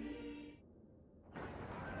high.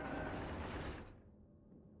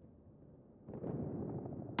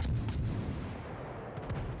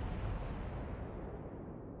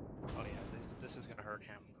 Oh yeah, this is gonna hurt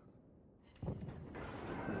him.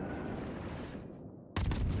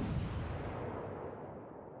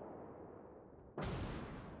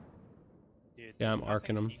 Dude, Yeah, there's I'm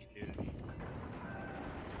arcing nothing him. he can do to me.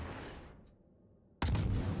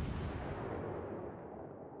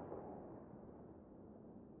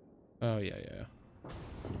 Oh, yeah, yeah.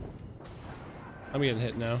 I'm getting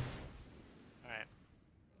hit now. Alright.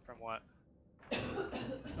 From what?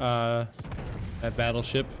 That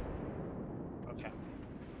battleship. Okay.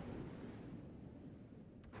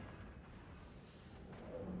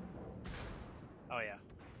 Oh yeah.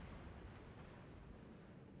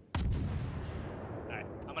 Alright,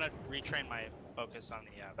 I'm gonna retrain my focus on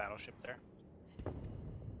the battleship there.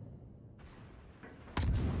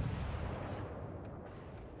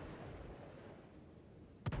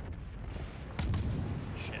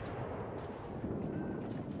 Shit.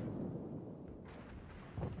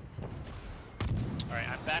 Alright,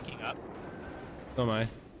 I'm backing up. So am I.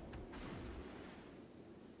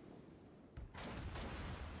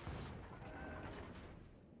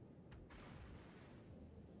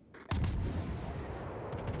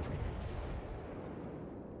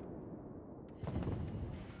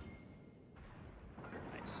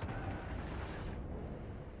 Nice.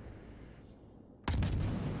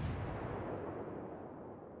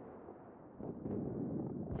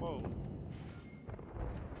 Whoa.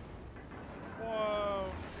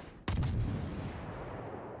 Whoa.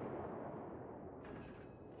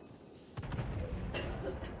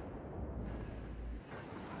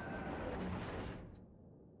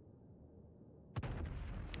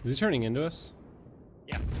 Is he turning into us?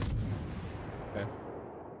 Yeah. Okay.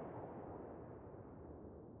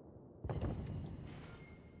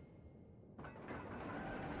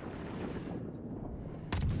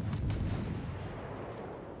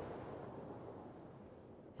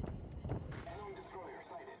 Enemy destroyer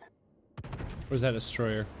sighted. Where's that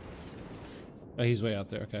destroyer? Oh, he's way out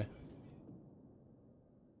there. Okay.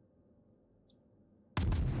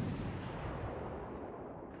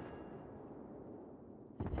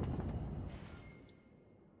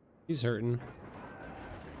 He's hurting.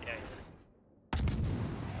 Yeah, he is.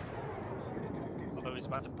 Although he's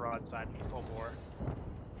about to broadside me full bore.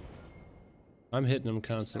 I'm hitting him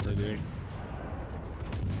constantly, dude.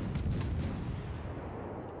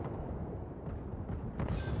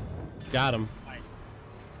 Got him. Nice.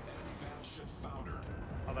 Enemy battleship foundered.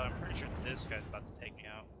 Although I'm pretty sure this guy's about to take me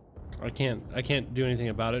out. I can't do anything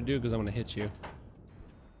about it, dude, because I'm gonna hit you. No,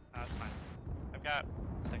 that's fine. I've got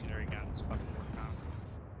secondary guns fucking working out.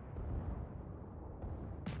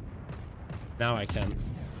 Now I can.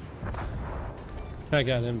 I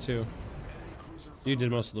got him too. Enemy cruiser You did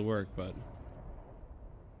foundered. most of the work, but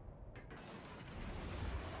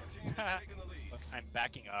Our team has taken the lead. Look, I'm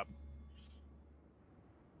backing up.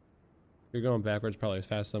 you're going backwards probably as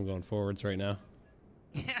fast as I'm going forwards right now.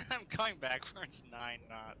 Yeah, I'm going backwards 9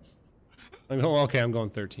 knots. I'm going, okay, I'm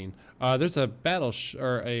going 13. There's a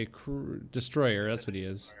or a destroyer. That's what he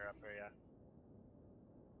is. Destroyer up there, yeah.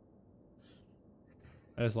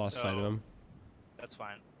 I just lost sight of So, him. That's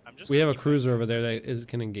fine. I'm just. We have gonna a keep cruiser moving. over there that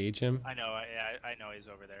can engage him. I know. I know he's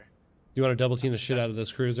over there. Do you want to double team the shit out of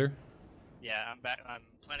this cruiser? Yeah, I'm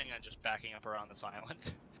planning on just backing up around this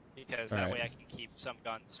island because that Alright. way I can keep some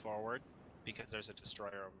guns forward because there's a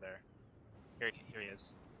destroyer over there. Here he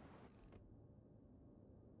is.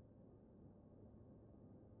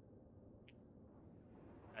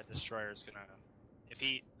 That destroyer is gonna, if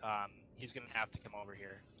he's gonna have to come over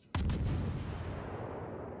here.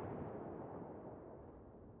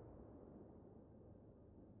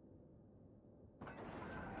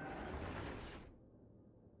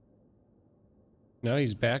 No,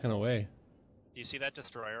 he's backing away. Do you see that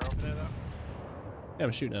destroyer over there though? Yeah,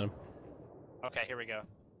 I'm shooting at him. Okay, here we go.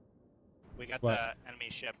 We got What? the enemy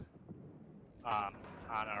ship on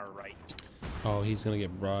our right. Oh, he's gonna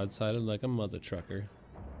get broadsided like a mother trucker.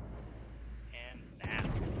 And now.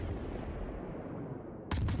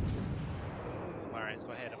 Alright,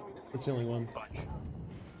 so I hit him. That's the only one. Bunch.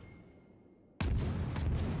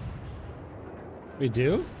 We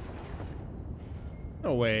do?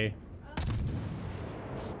 No way.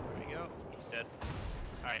 There we go. He's dead.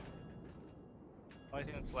 Alright. Only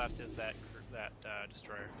thing that's left is that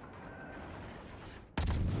destroyer.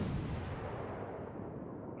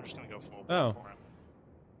 I'm just gonna go full Oh. for him.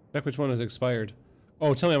 Check which one is expired.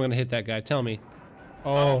 Oh, tell me I'm gonna hit that guy. Tell me.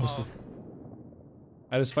 Oh,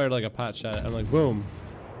 I just fired like a pot shot. I'm like, boom.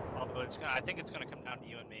 Although I think it's gonna come down to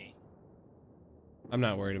you and me. I'm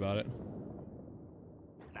not worried about it.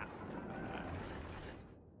 Nah.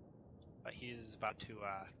 But he's about to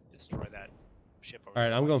destroy that ship over All right,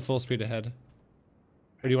 there. I'm going full speed ahead.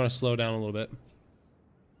 Or do you want to slow down a little bit?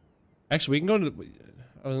 Actually, we can go to the...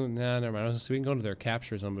 Oh, nah, never mind. I was gonna say we can go into their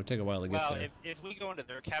capture zone, but it'll take a while to get Well, there. if we go into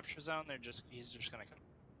their capture zone, he's just gonna come.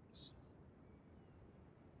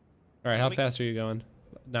 All right, how we- fast are you going?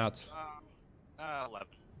 Knots.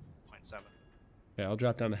 11.7. Okay, I'll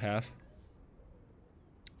drop down to half.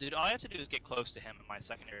 Dude, all I have to do is get close to him, and my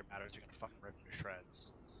secondary batteries are gonna fucking rip him to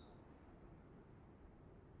shreds.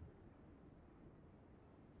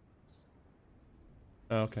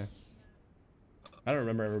 Oh, okay. I don't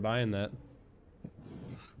remember ever buying that.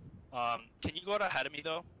 Can you go out ahead of me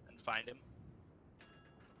though and find him?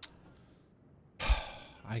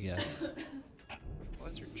 I guess. Well,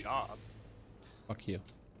 that's your job. Fuck you.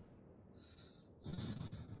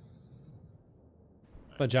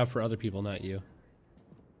 My job for other people, not you.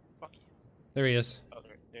 Fuck you. There he is. Oh,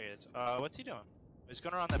 there he is. What's he doing? He's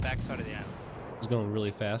going around the back side of the island. He's going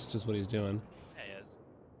really fast, is what he's doing. Yeah, he is.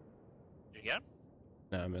 Did you get him?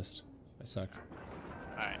 Nah, I missed. I suck.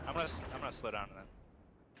 All right, I'm gonna slow down then,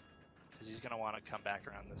 because he's gonna want to come back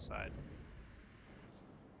around this side.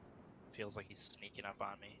 Feels like he's sneaking up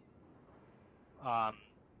on me.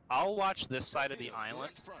 I'll watch this side of the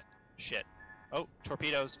island. Front. Shit. Oh,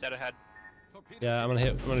 torpedoes dead ahead. Torpedoes Yeah,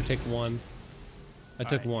 I'm gonna take one. I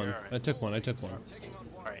took Alright, one. you're alright. I took one. I took one. taking on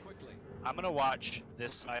water Alright. quickly. I'm gonna watch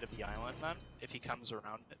this side of the island then. If he comes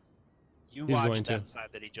around it, you He's watch going that to. side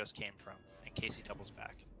that he just came from, in case he doubles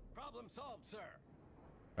back. Problem solved, sir.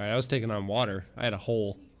 All right, I was taking on water. I had a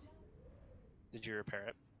hole. Did you repair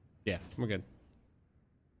it? Yeah, we're good.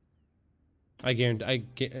 I guarantee.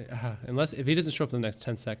 Unless if he doesn't show up in the next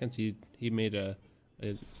 10 seconds, he made a UE.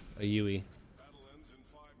 Battle ends in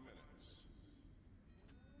 5 minutes.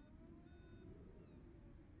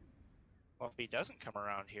 Well, if he doesn't come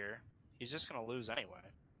around here, he's just gonna lose anyway.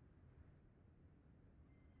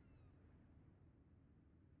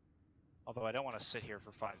 Although I don't want to sit here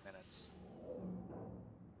for 5 minutes.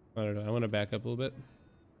 I don't know. I want to back up a little bit.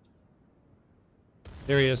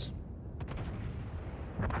 There he is.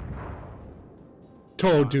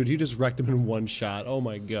 Oh, dude, he just wrecked him in one shot. Oh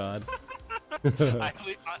my god.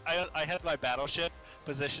 I had my battleship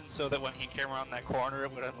positioned so that when he came around that corner,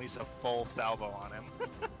 it would unleash a full salvo on him.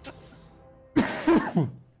 That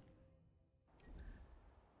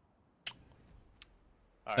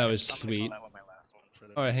was I'm gonna call sweet. that one my last one for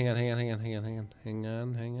the All right, hang on.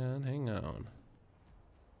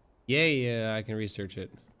 Yeah, I can research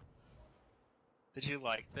it. Did you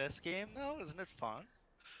like this game though? Isn't it fun?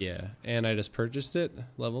 Yeah, and I just purchased it,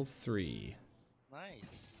 level 3.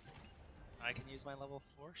 Nice. I can use my level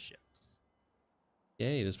 4 ships. Yeah,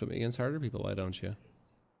 you just put me against harder people, why don't you?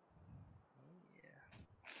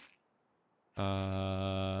 Oh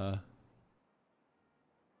yeah.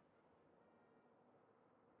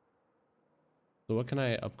 So what can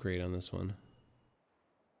I upgrade on this one?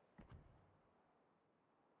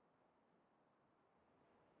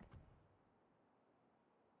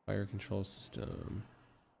 Fire control system.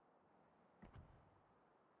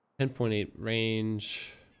 10.8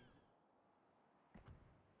 range.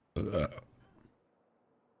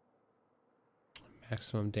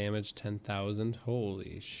 Maximum damage 10,000.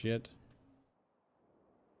 Holy shit.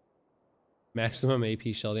 Maximum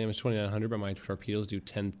AP shell damage 2900, but my torpedoes do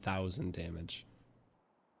 10,000 damage.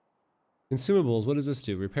 Consumables, what does this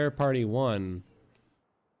do? Repair party 1.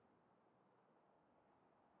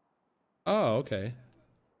 Oh, okay.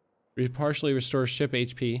 Partially restores ship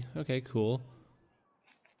HP. Okay, cool.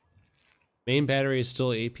 Main battery is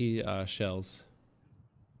still AP shells.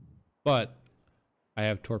 But I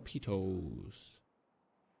have torpedoes.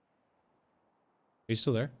 Are you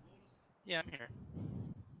still there? Yeah, I'm here.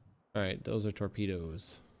 Alright, those are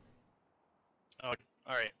torpedoes. Oh,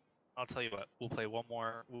 alright. I'll tell you what. We'll play one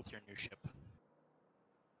more with your new ship.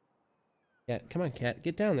 Cat, come on, Cat.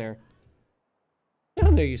 Get down there.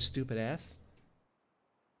 Down there, you stupid ass.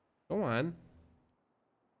 Go on. I'm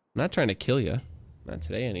not trying to kill you. Not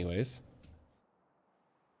today, anyways.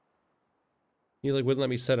 He like wouldn't let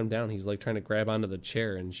me set him down. He's like trying to grab onto the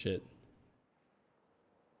chair and shit.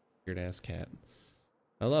 Weird ass cat.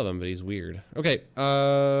 I love him, but he's weird. Okay,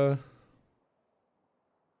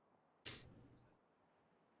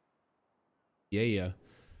 yeah.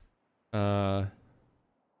 So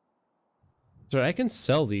I can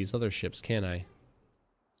sell these other ships, can I?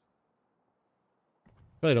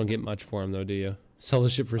 Probably don't get much for them though, do you? Sell the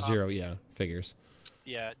ship for 0, yeah, figures.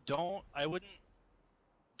 Yeah, don't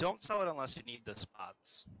sell it unless you need the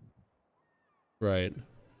spots. Right.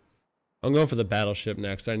 I'm going for the battleship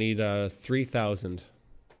next. I need 3,000.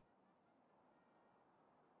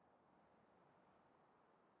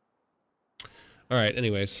 All right,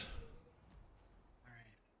 anyways.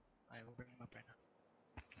 Alright. I will bring them up right now.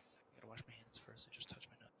 I gotta wash my hands first. I just touched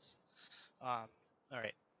my nuts.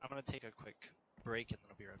 Alright. I'm gonna take a quick break and then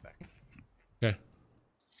I'll be right back. Okay.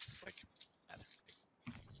 Quick. Bathroom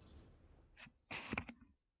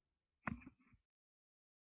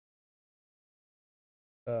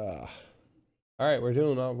break. All right, we're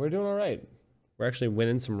doing all right. We're actually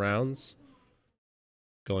winning some rounds.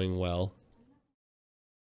 Going well.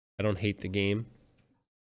 I don't hate the game.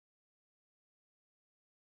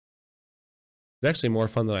 It's actually more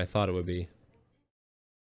fun than I thought it would be.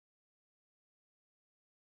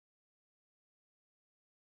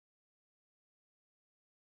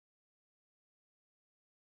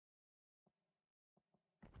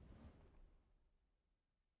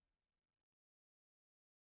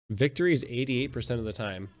 Victory is 88% of the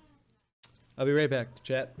time. I'll be right back,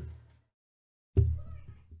 chat.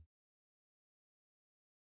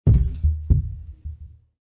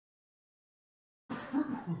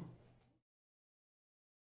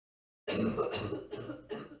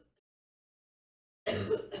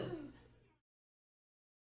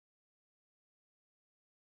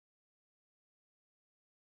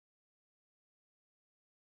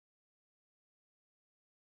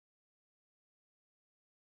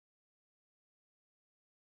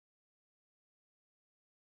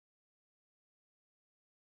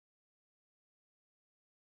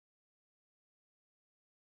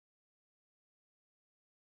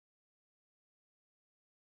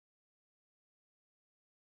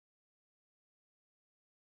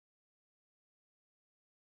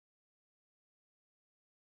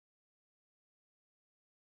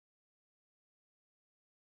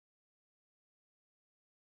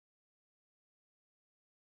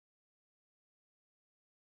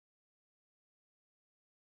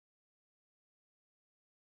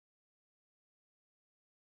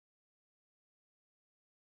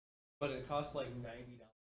 But it costs like $90.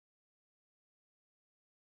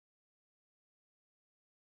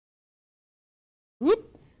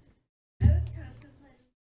 Whoop.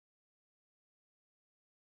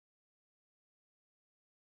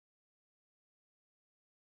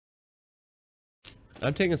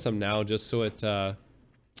 I'm taking some now just so it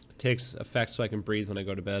takes effect so I can breathe when I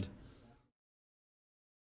go to bed.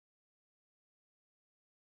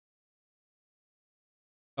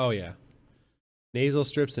 Oh yeah. Nasal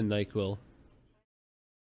strips and NyQuil.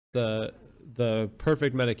 The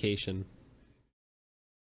perfect medication.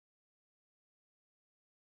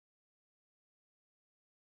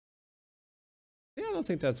 Yeah, I don't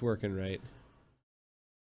think that's working right.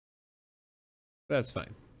 That's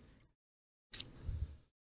fine.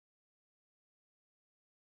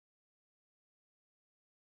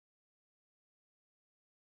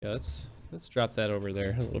 Yeah, let's drop that over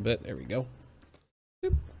there a little bit. There we go.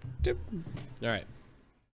 Doop, doop. All right.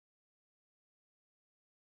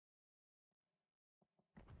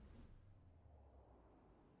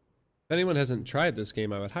 If anyone hasn't tried this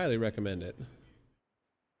game, I would highly recommend it.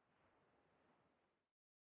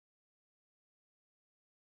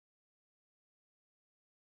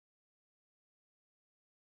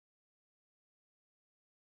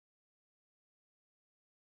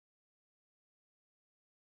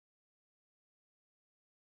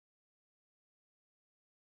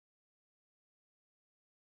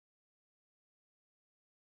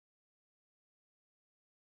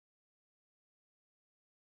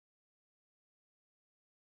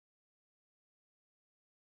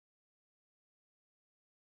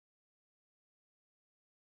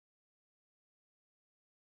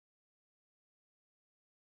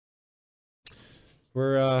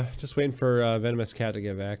 We're just waiting for Venomous Cat to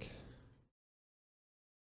get back.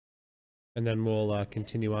 And then we'll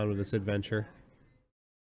continue on with this adventure.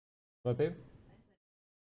 What, babe?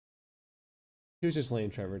 He was just laying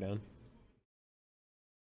Trevor down.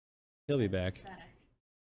 He'll be back.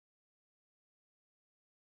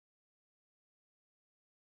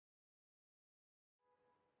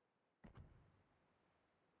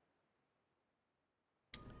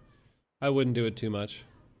 I wouldn't do it too much.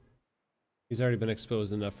 He's already been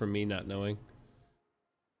exposed enough for me not knowing.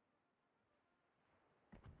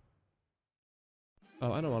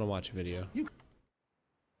 Oh, I don't want to watch a video.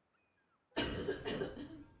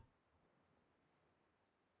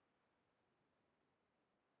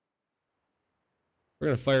 We're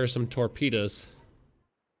gonna fire some torpedoes.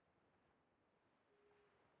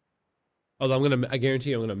 Although I guarantee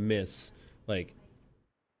you I'm gonna miss, like,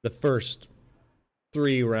 the first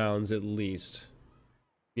 3 rounds at least.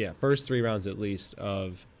 Yeah, first 3 rounds at least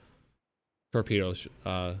of torpedoes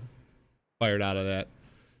fired out of that.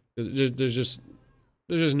 There's just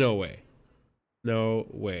no way. No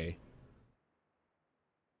way.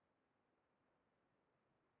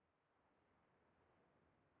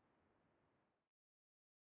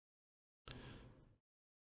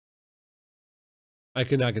 I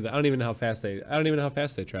could not get that. I don't even know how fast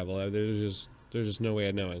they travel. There's just no way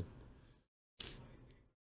of knowing.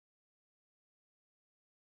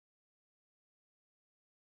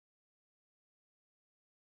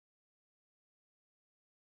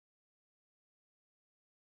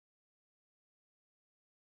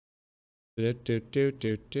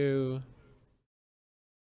 Do.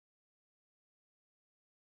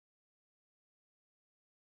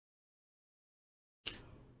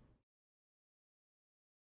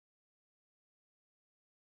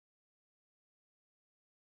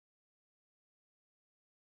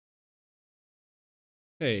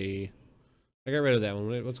 Hey, I got rid of that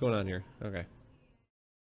one. What's going on here? Okay.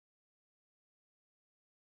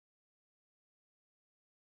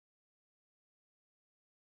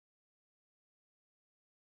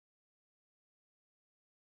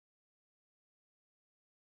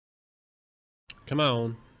 Come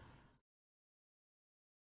on.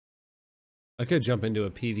 I could jump into a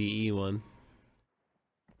PvE one.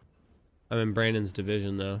 I'm in Brandon's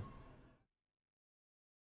division though.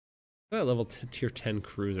 Look at that level tier 10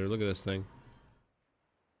 cruiser. Look at this thing.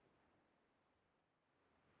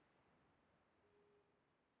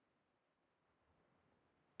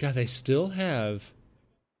 God, they still have...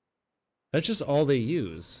 That's just all they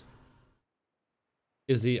use.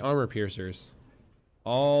 Is the armor piercers.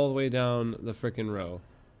 All the way down the frickin' row.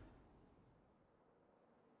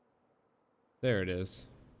 There it is.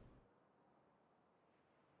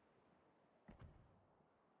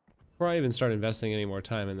 Before I even start investing any more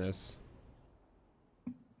time in this.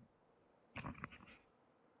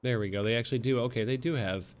 There we go. They actually do. Okay, they do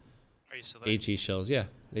have Are you still there? HE shells. Yeah,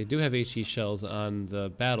 they do have HE shells on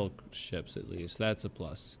the battleships at least. That's a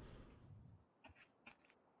plus.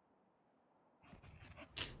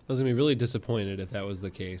 I was gonna be really disappointed if that was the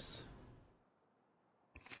case.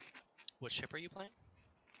 What ship are you playing?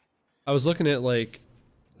 I was looking at like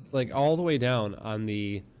all the way down on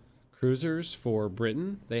the cruisers for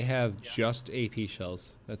Britain. They have just AP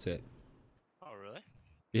shells. That's it. Oh, really?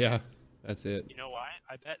 Yeah, that's it. You know why?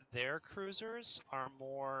 I bet their cruisers are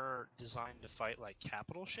more designed to fight like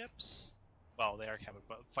capital ships. Well, they are capital,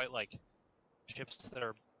 but fight like ships that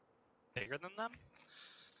are bigger than them.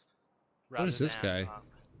 What is this guy?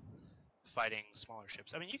 Fighting smaller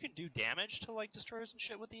ships. I mean, you can do damage to like destroyers and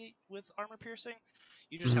shit with armor piercing.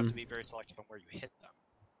 You just have to be very selective on where you hit them.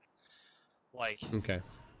 Like, Okay.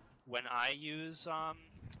 when I use the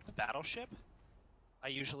battleship, I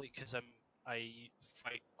usually, because I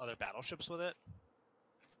fight other battleships with it,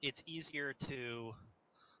 it's easier to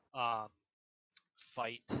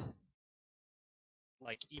fight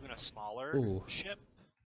like even a smaller ship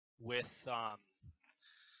with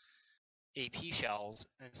AP shells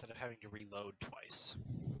instead of having to reload twice.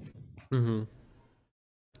 Mm-hmm.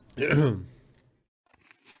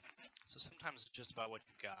 So sometimes it's just about what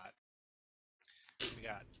you got. We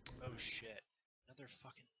got, oh shit, another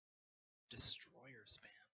fucking destroyer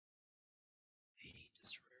spam. I hate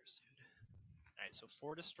destroyers, dude. Alright, so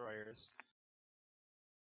 4 destroyers,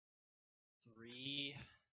 3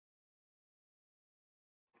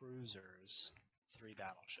 cruisers, 3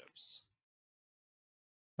 battleships.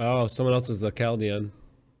 Oh, someone else is the Chaldean.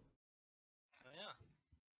 Oh yeah.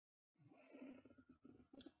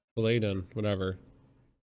 Bladon, whatever.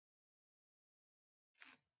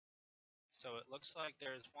 So it looks like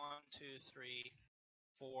there's 1, 2, 3,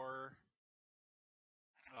 4.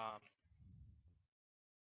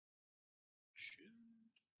 Shoot.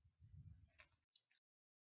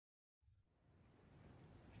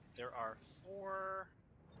 There are 4.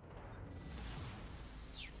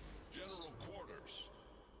 General quarters.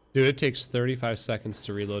 Dude, it takes 35 seconds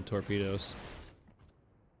to reload torpedoes.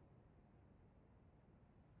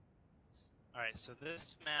 Alright, so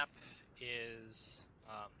this map is,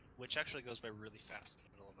 which actually goes by really fast in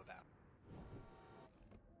the middle of a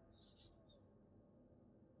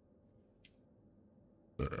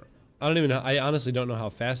battle. I don't even know. I honestly don't know how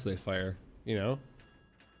fast they fire, you know?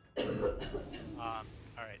 Alright,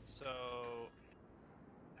 so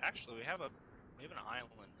actually we have an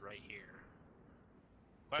island right here.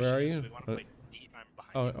 Where are Question is, you? do we want to play I'm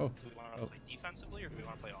Oh, behind you. oh, Do we want to oh. play defensively or do we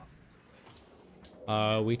want to play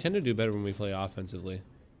offensively? We tend to do better when we play offensively.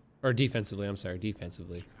 Or defensively, I'm sorry,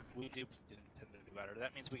 defensively. We do tend to do better.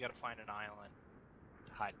 That means we got to find an island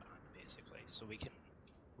to hide behind, basically, so we can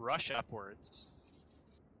rush upwards,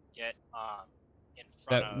 get in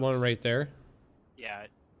front That of one right there? yeah,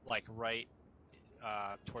 like right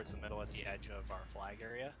towards the middle at the edge of our flag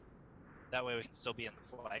area. That way we can still be in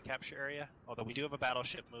the flag capture area. Although we do have a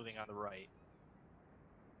battleship moving on the right,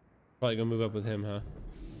 Probably gonna move up with him, huh?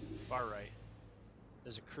 far right.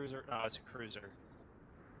 There's a cruiser. No, it's a cruiser.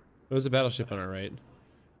 There's a battleship on our right.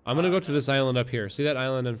 I'm gonna go to this island up here. See that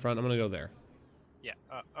island in front? I'm gonna go there. Yeah.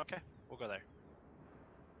 Okay. We'll go there.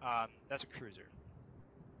 That's a cruiser.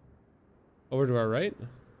 Over to our right?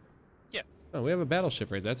 Yeah. Oh, we have a battleship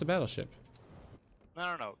right there. That's a battleship.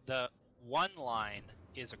 No. The one line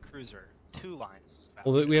is a cruiser. 2 lines is a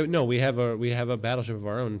Well, battleship. we have a battleship of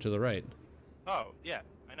our own to the right. Oh, yeah.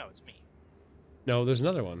 I know, it's me. No, there's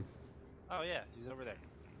another one. Oh, yeah. He's over there.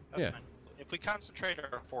 That's Yeah. fine. If we concentrate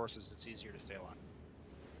our forces, it's easier to stay alive.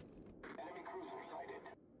 Enemy cruiser sighted.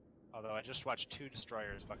 Although I just watched 2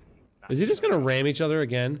 destroyers fucking... knock Is he each just other gonna out. ram each other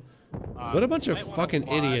again? What a bunch You of might wanna fucking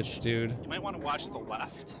watch- idiots, dude. You might want to watch the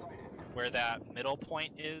left, where that middle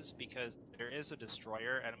point is, because there is a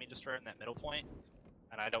destroyer, enemy destroyer in that middle point,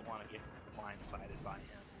 and I don't want to get blindsided by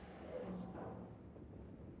him.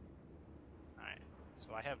 Alright,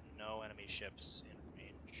 so I have no enemy ships in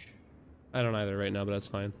range. I don't either right now, but that's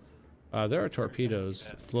fine. There are torpedoes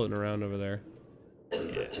that? floating around over there.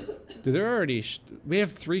 Yeah, Dude, they're already... we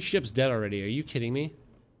have 3 ships dead already. Are you kidding me?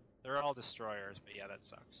 they're all destroyers, but yeah, that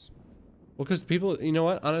sucks. Well, because people... You know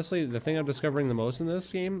what? Honestly, the thing I'm discovering the most in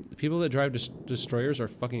this game, the people that drive destroyers are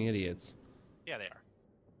fucking idiots. Yeah, they are.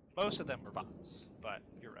 Most of them are bots, but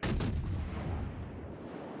you're right.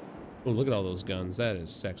 Oh, look at all those guns. That is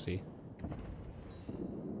sexy.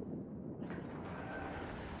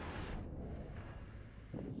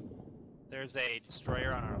 There's a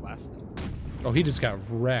destroyer on our left. Oh, he just got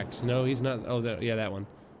wrecked. No, he's not... Oh, yeah, that one.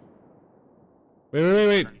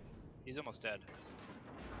 Wait. He's almost dead.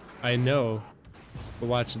 I know. But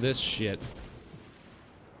watch this shit.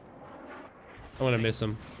 I want to miss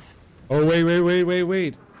him. Oh, wait.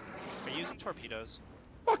 Are you using torpedoes?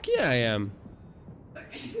 Fuck yeah, I am.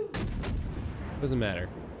 Doesn't matter.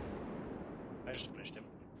 I just finished him.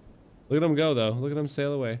 Look at them go, though. Look at them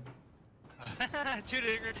sail away. Dude,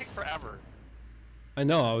 it's gonna take forever. I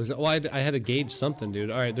know. I had to gauge something,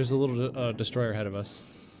 dude. All right, there's a little destroyer ahead of us.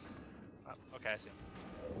 Okay, I see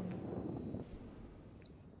him.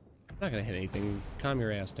 I'm not gonna hit anything. Calm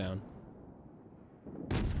your ass down.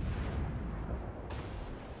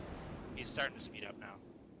 He's starting to speed up now.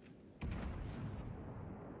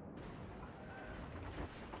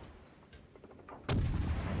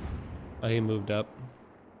 Oh, he moved up.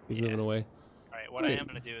 He's Yeah. moving away. Alright, what I am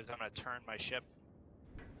going to do is I'm going to turn my ship.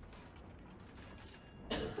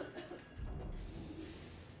 There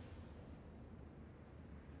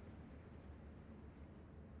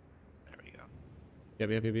we go. Yep.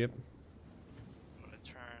 I'm going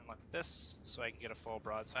to turn like this so I can get a full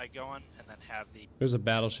broadside going and then have the... There's a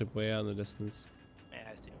battleship way out in the distance. Yeah,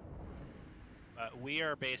 I see. We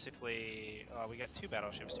are basically... we got 2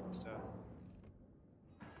 battleships too, so...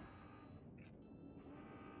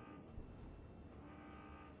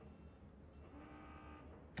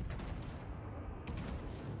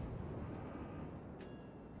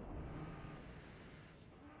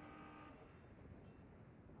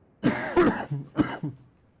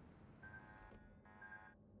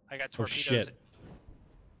 I got Oh, torpedoes. shit.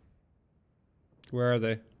 Where are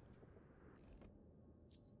they?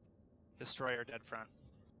 Destroyer dead front.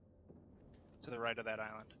 To the right of that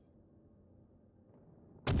island.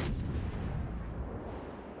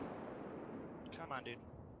 Come on, dude.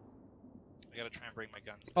 I gotta try and bring my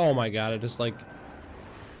guns. Oh my god! I just like...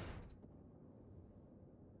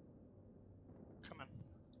 Come on.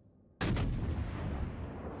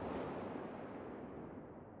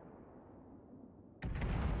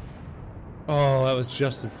 Oh, that was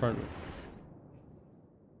just in front.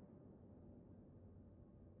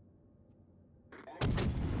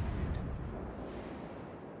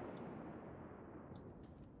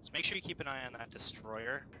 So make sure you keep an eye on that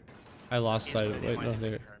destroyer. I lost He's sight really of the it. Wait, only no, thing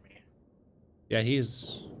there. that can hurt me. Yeah,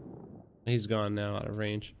 he's gone now, out of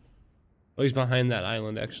range. Oh, he's behind that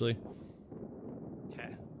island, actually.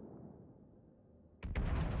 Okay.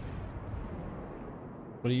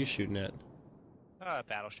 What are you shooting at?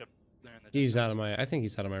 Battleship. There in the He's distance. out of my. I think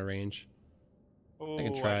he's out of my range. Oh, I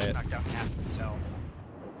can try just it. knocked out half of his health.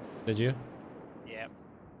 Did you? Yep.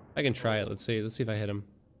 I can try it. Let's see. Let's see if I hit him.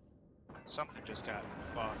 Something just got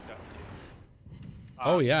fucked up, dude.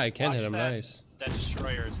 Oh yeah, I can watch hit him. that, Nice. That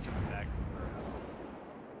destroyer is coming back.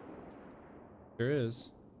 Sure is.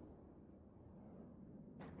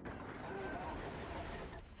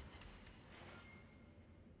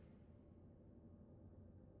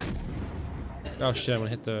 Oh shit! I'm gonna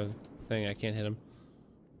hit the thing. I can't hit him.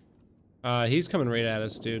 He's coming right at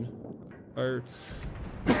us, dude. Or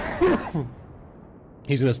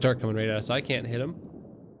he's gonna start coming right at us. I can't hit him,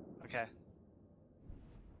 Okay.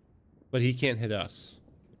 but he can't hit us.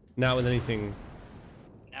 Not with anything.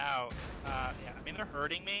 Now, yeah, I mean they're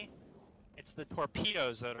hurting me. It's the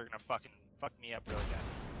torpedoes that are gonna fuck me up really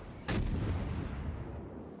bad.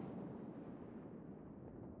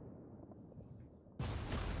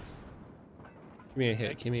 Give me a They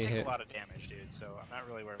hit. can Give me a take hit. a lot of damage, dude. So I'm not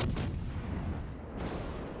really worried.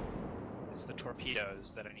 It's the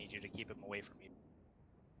torpedoes that I need you to keep them away from you.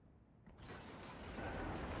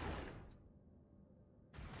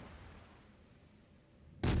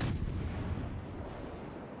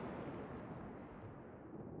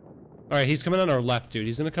 All right, he's coming on our left, dude.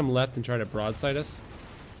 He's gonna come left and try to broadside us.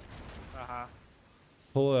 Uh-huh.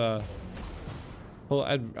 Pull.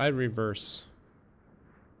 I'd reverse.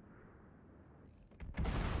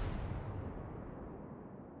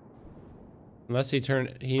 Unless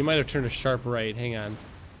he might have turned a sharp right. Hang on.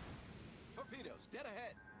 Torpedoes, dead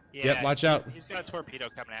ahead. Yeah, Yep, watch out. He's got a torpedo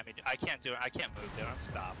coming at me. I can't do it. I can't move, dude. I'm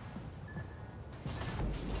stop.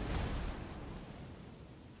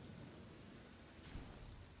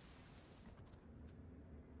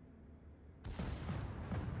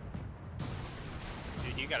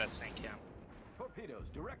 Dude, you gotta sink him. Torpedoes,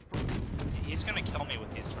 direct front. He's gonna kill me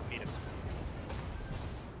with these torpedoes.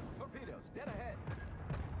 Torpedoes, dead ahead.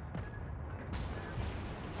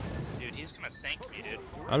 Dude, he's gonna sink me, dude.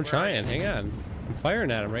 I'm trying. Hang on. I'm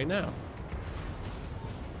firing at him right now.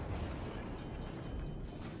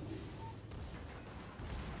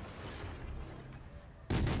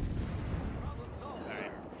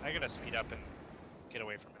 Alright, I gotta speed up and get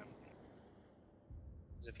away from him.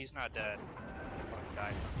 Because if he's not dead, I'll fucking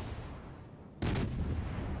die.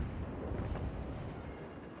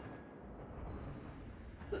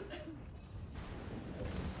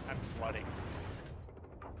 I'm flooding.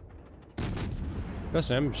 Trust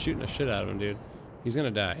me, I'm shooting the shit out of him, dude. He's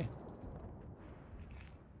gonna die.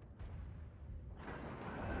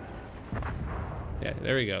 Yeah,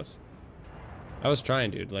 there he goes. I was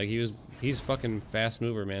trying, dude. Like he's fucking fast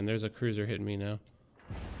mover, man. There's a cruiser hitting me now.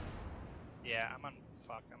 Yeah, I'm on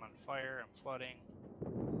fire, I'm flooding.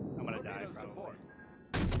 I'm gonna die Torpedoes probably.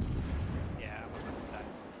 deployed. Yeah, I'm about to die.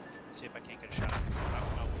 See if I can't get a shot.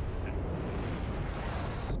 Oh,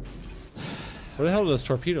 no. Where the hell do those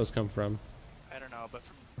torpedoes come from? I don't know, but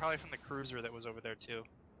probably from the cruiser that was over there too.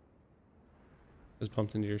 Just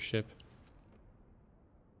bumped into your ship.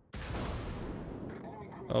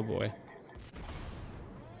 Oh boy. How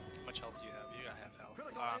much health do you have? You got half health.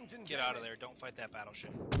 Critical engine Get out of damage. there. Don't fight that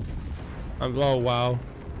battleship. Oh wow.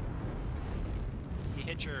 He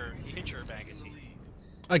hit your magazine.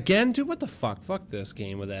 Again, dude. What the fuck? Fuck this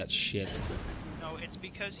game with that shit. No, it's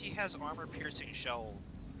because he has armor-piercing shell,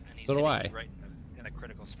 and he's So do hitting I. you right in a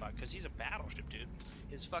critical spot. Because he's a battleship, dude.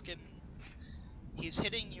 He's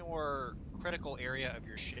hitting your critical area of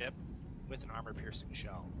your ship with an armor-piercing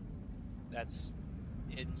shell. That's,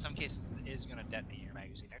 in some cases, is going to detonate your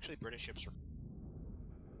magazine. Actually, British ships are.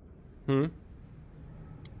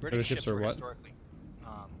 British ships are were what? historically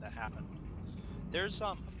that happened. There's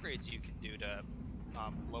some upgrades you can do to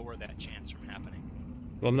lower that chance from happening.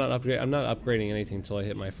 Well, I'm not upgrading anything until I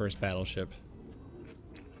hit my first battleship.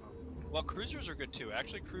 Well, cruisers are good too.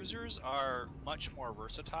 Actually, cruisers are much more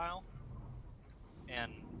versatile,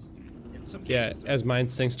 and in some Yeah, cases, as mine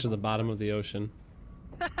sinks to the bottom of the ocean.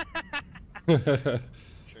 True.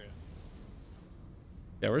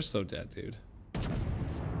 Yeah, we're so dead, dude.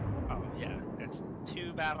 Oh yeah, it's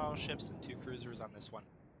 2 battleships and 2 cruisers on this one.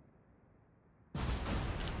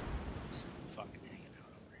 Just fucking hanging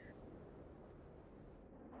out over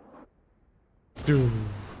here. Dude.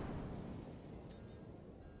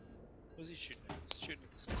 Who's he shooting at? He's shooting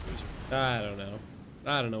at this cruiser. I don't know.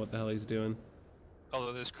 I don't know what the hell he's doing.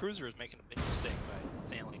 Although this cruiser is making a big mistake by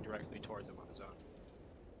sailing directly towards him on his own.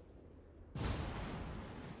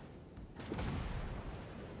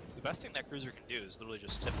 The best thing that cruiser can do is literally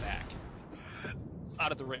just sit back,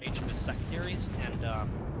 out of the range of his secondaries, and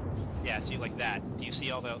yeah, see like that. Do you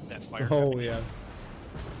see all that fire? Oh yeah.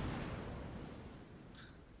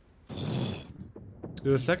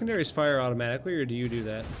 Do the secondaries fire automatically, or do you do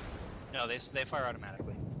that? No, they fire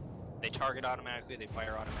automatically. They target automatically. They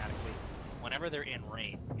fire automatically. Whenever they're in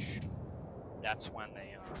range, that's when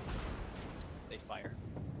they fire.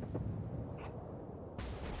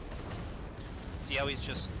 See how he's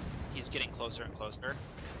getting closer and closer.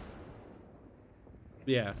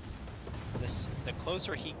 Yeah. The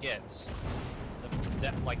closer he gets,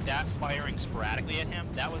 that firing sporadically at him.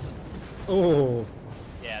 That was. Oh.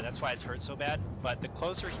 Yeah, that's why it's hurt so bad. But the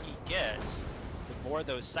closer he gets, the more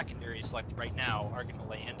those secondaries left right now are going to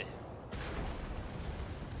lay into him.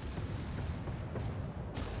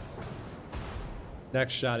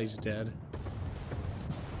 Next shot, he's dead.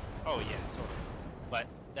 Oh yeah, totally. But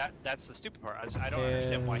that's the stupid part. I don't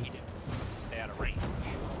understand why he didn't stay out of range.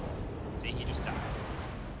 See, he just died.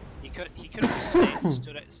 He could have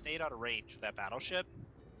just stayed out of range of that battleship,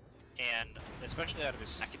 and especially out of his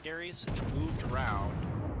secondaries, moved around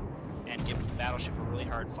and give the battleship a really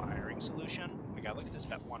hard firing solution. Oh my god, look at this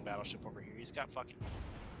one battleship over here. He's got fucking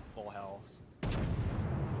full health.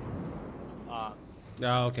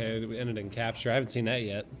 Oh, okay. It ended in capture. I haven't seen that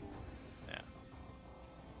yet. Yeah.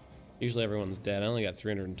 Usually everyone's dead. I only got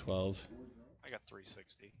 312. I got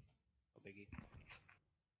 360. No biggie.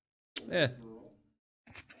 Yeah.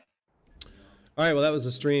 Alright, well that was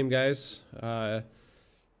the stream, guys.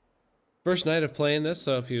 First night of playing this,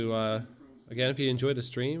 so if you, again, if you enjoyed the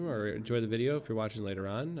stream or enjoyed the video, if you're watching later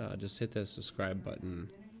on, just hit that subscribe button.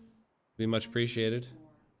 It'd be much appreciated.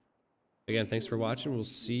 Again, thanks for watching. We'll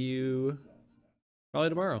see you probably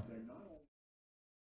tomorrow.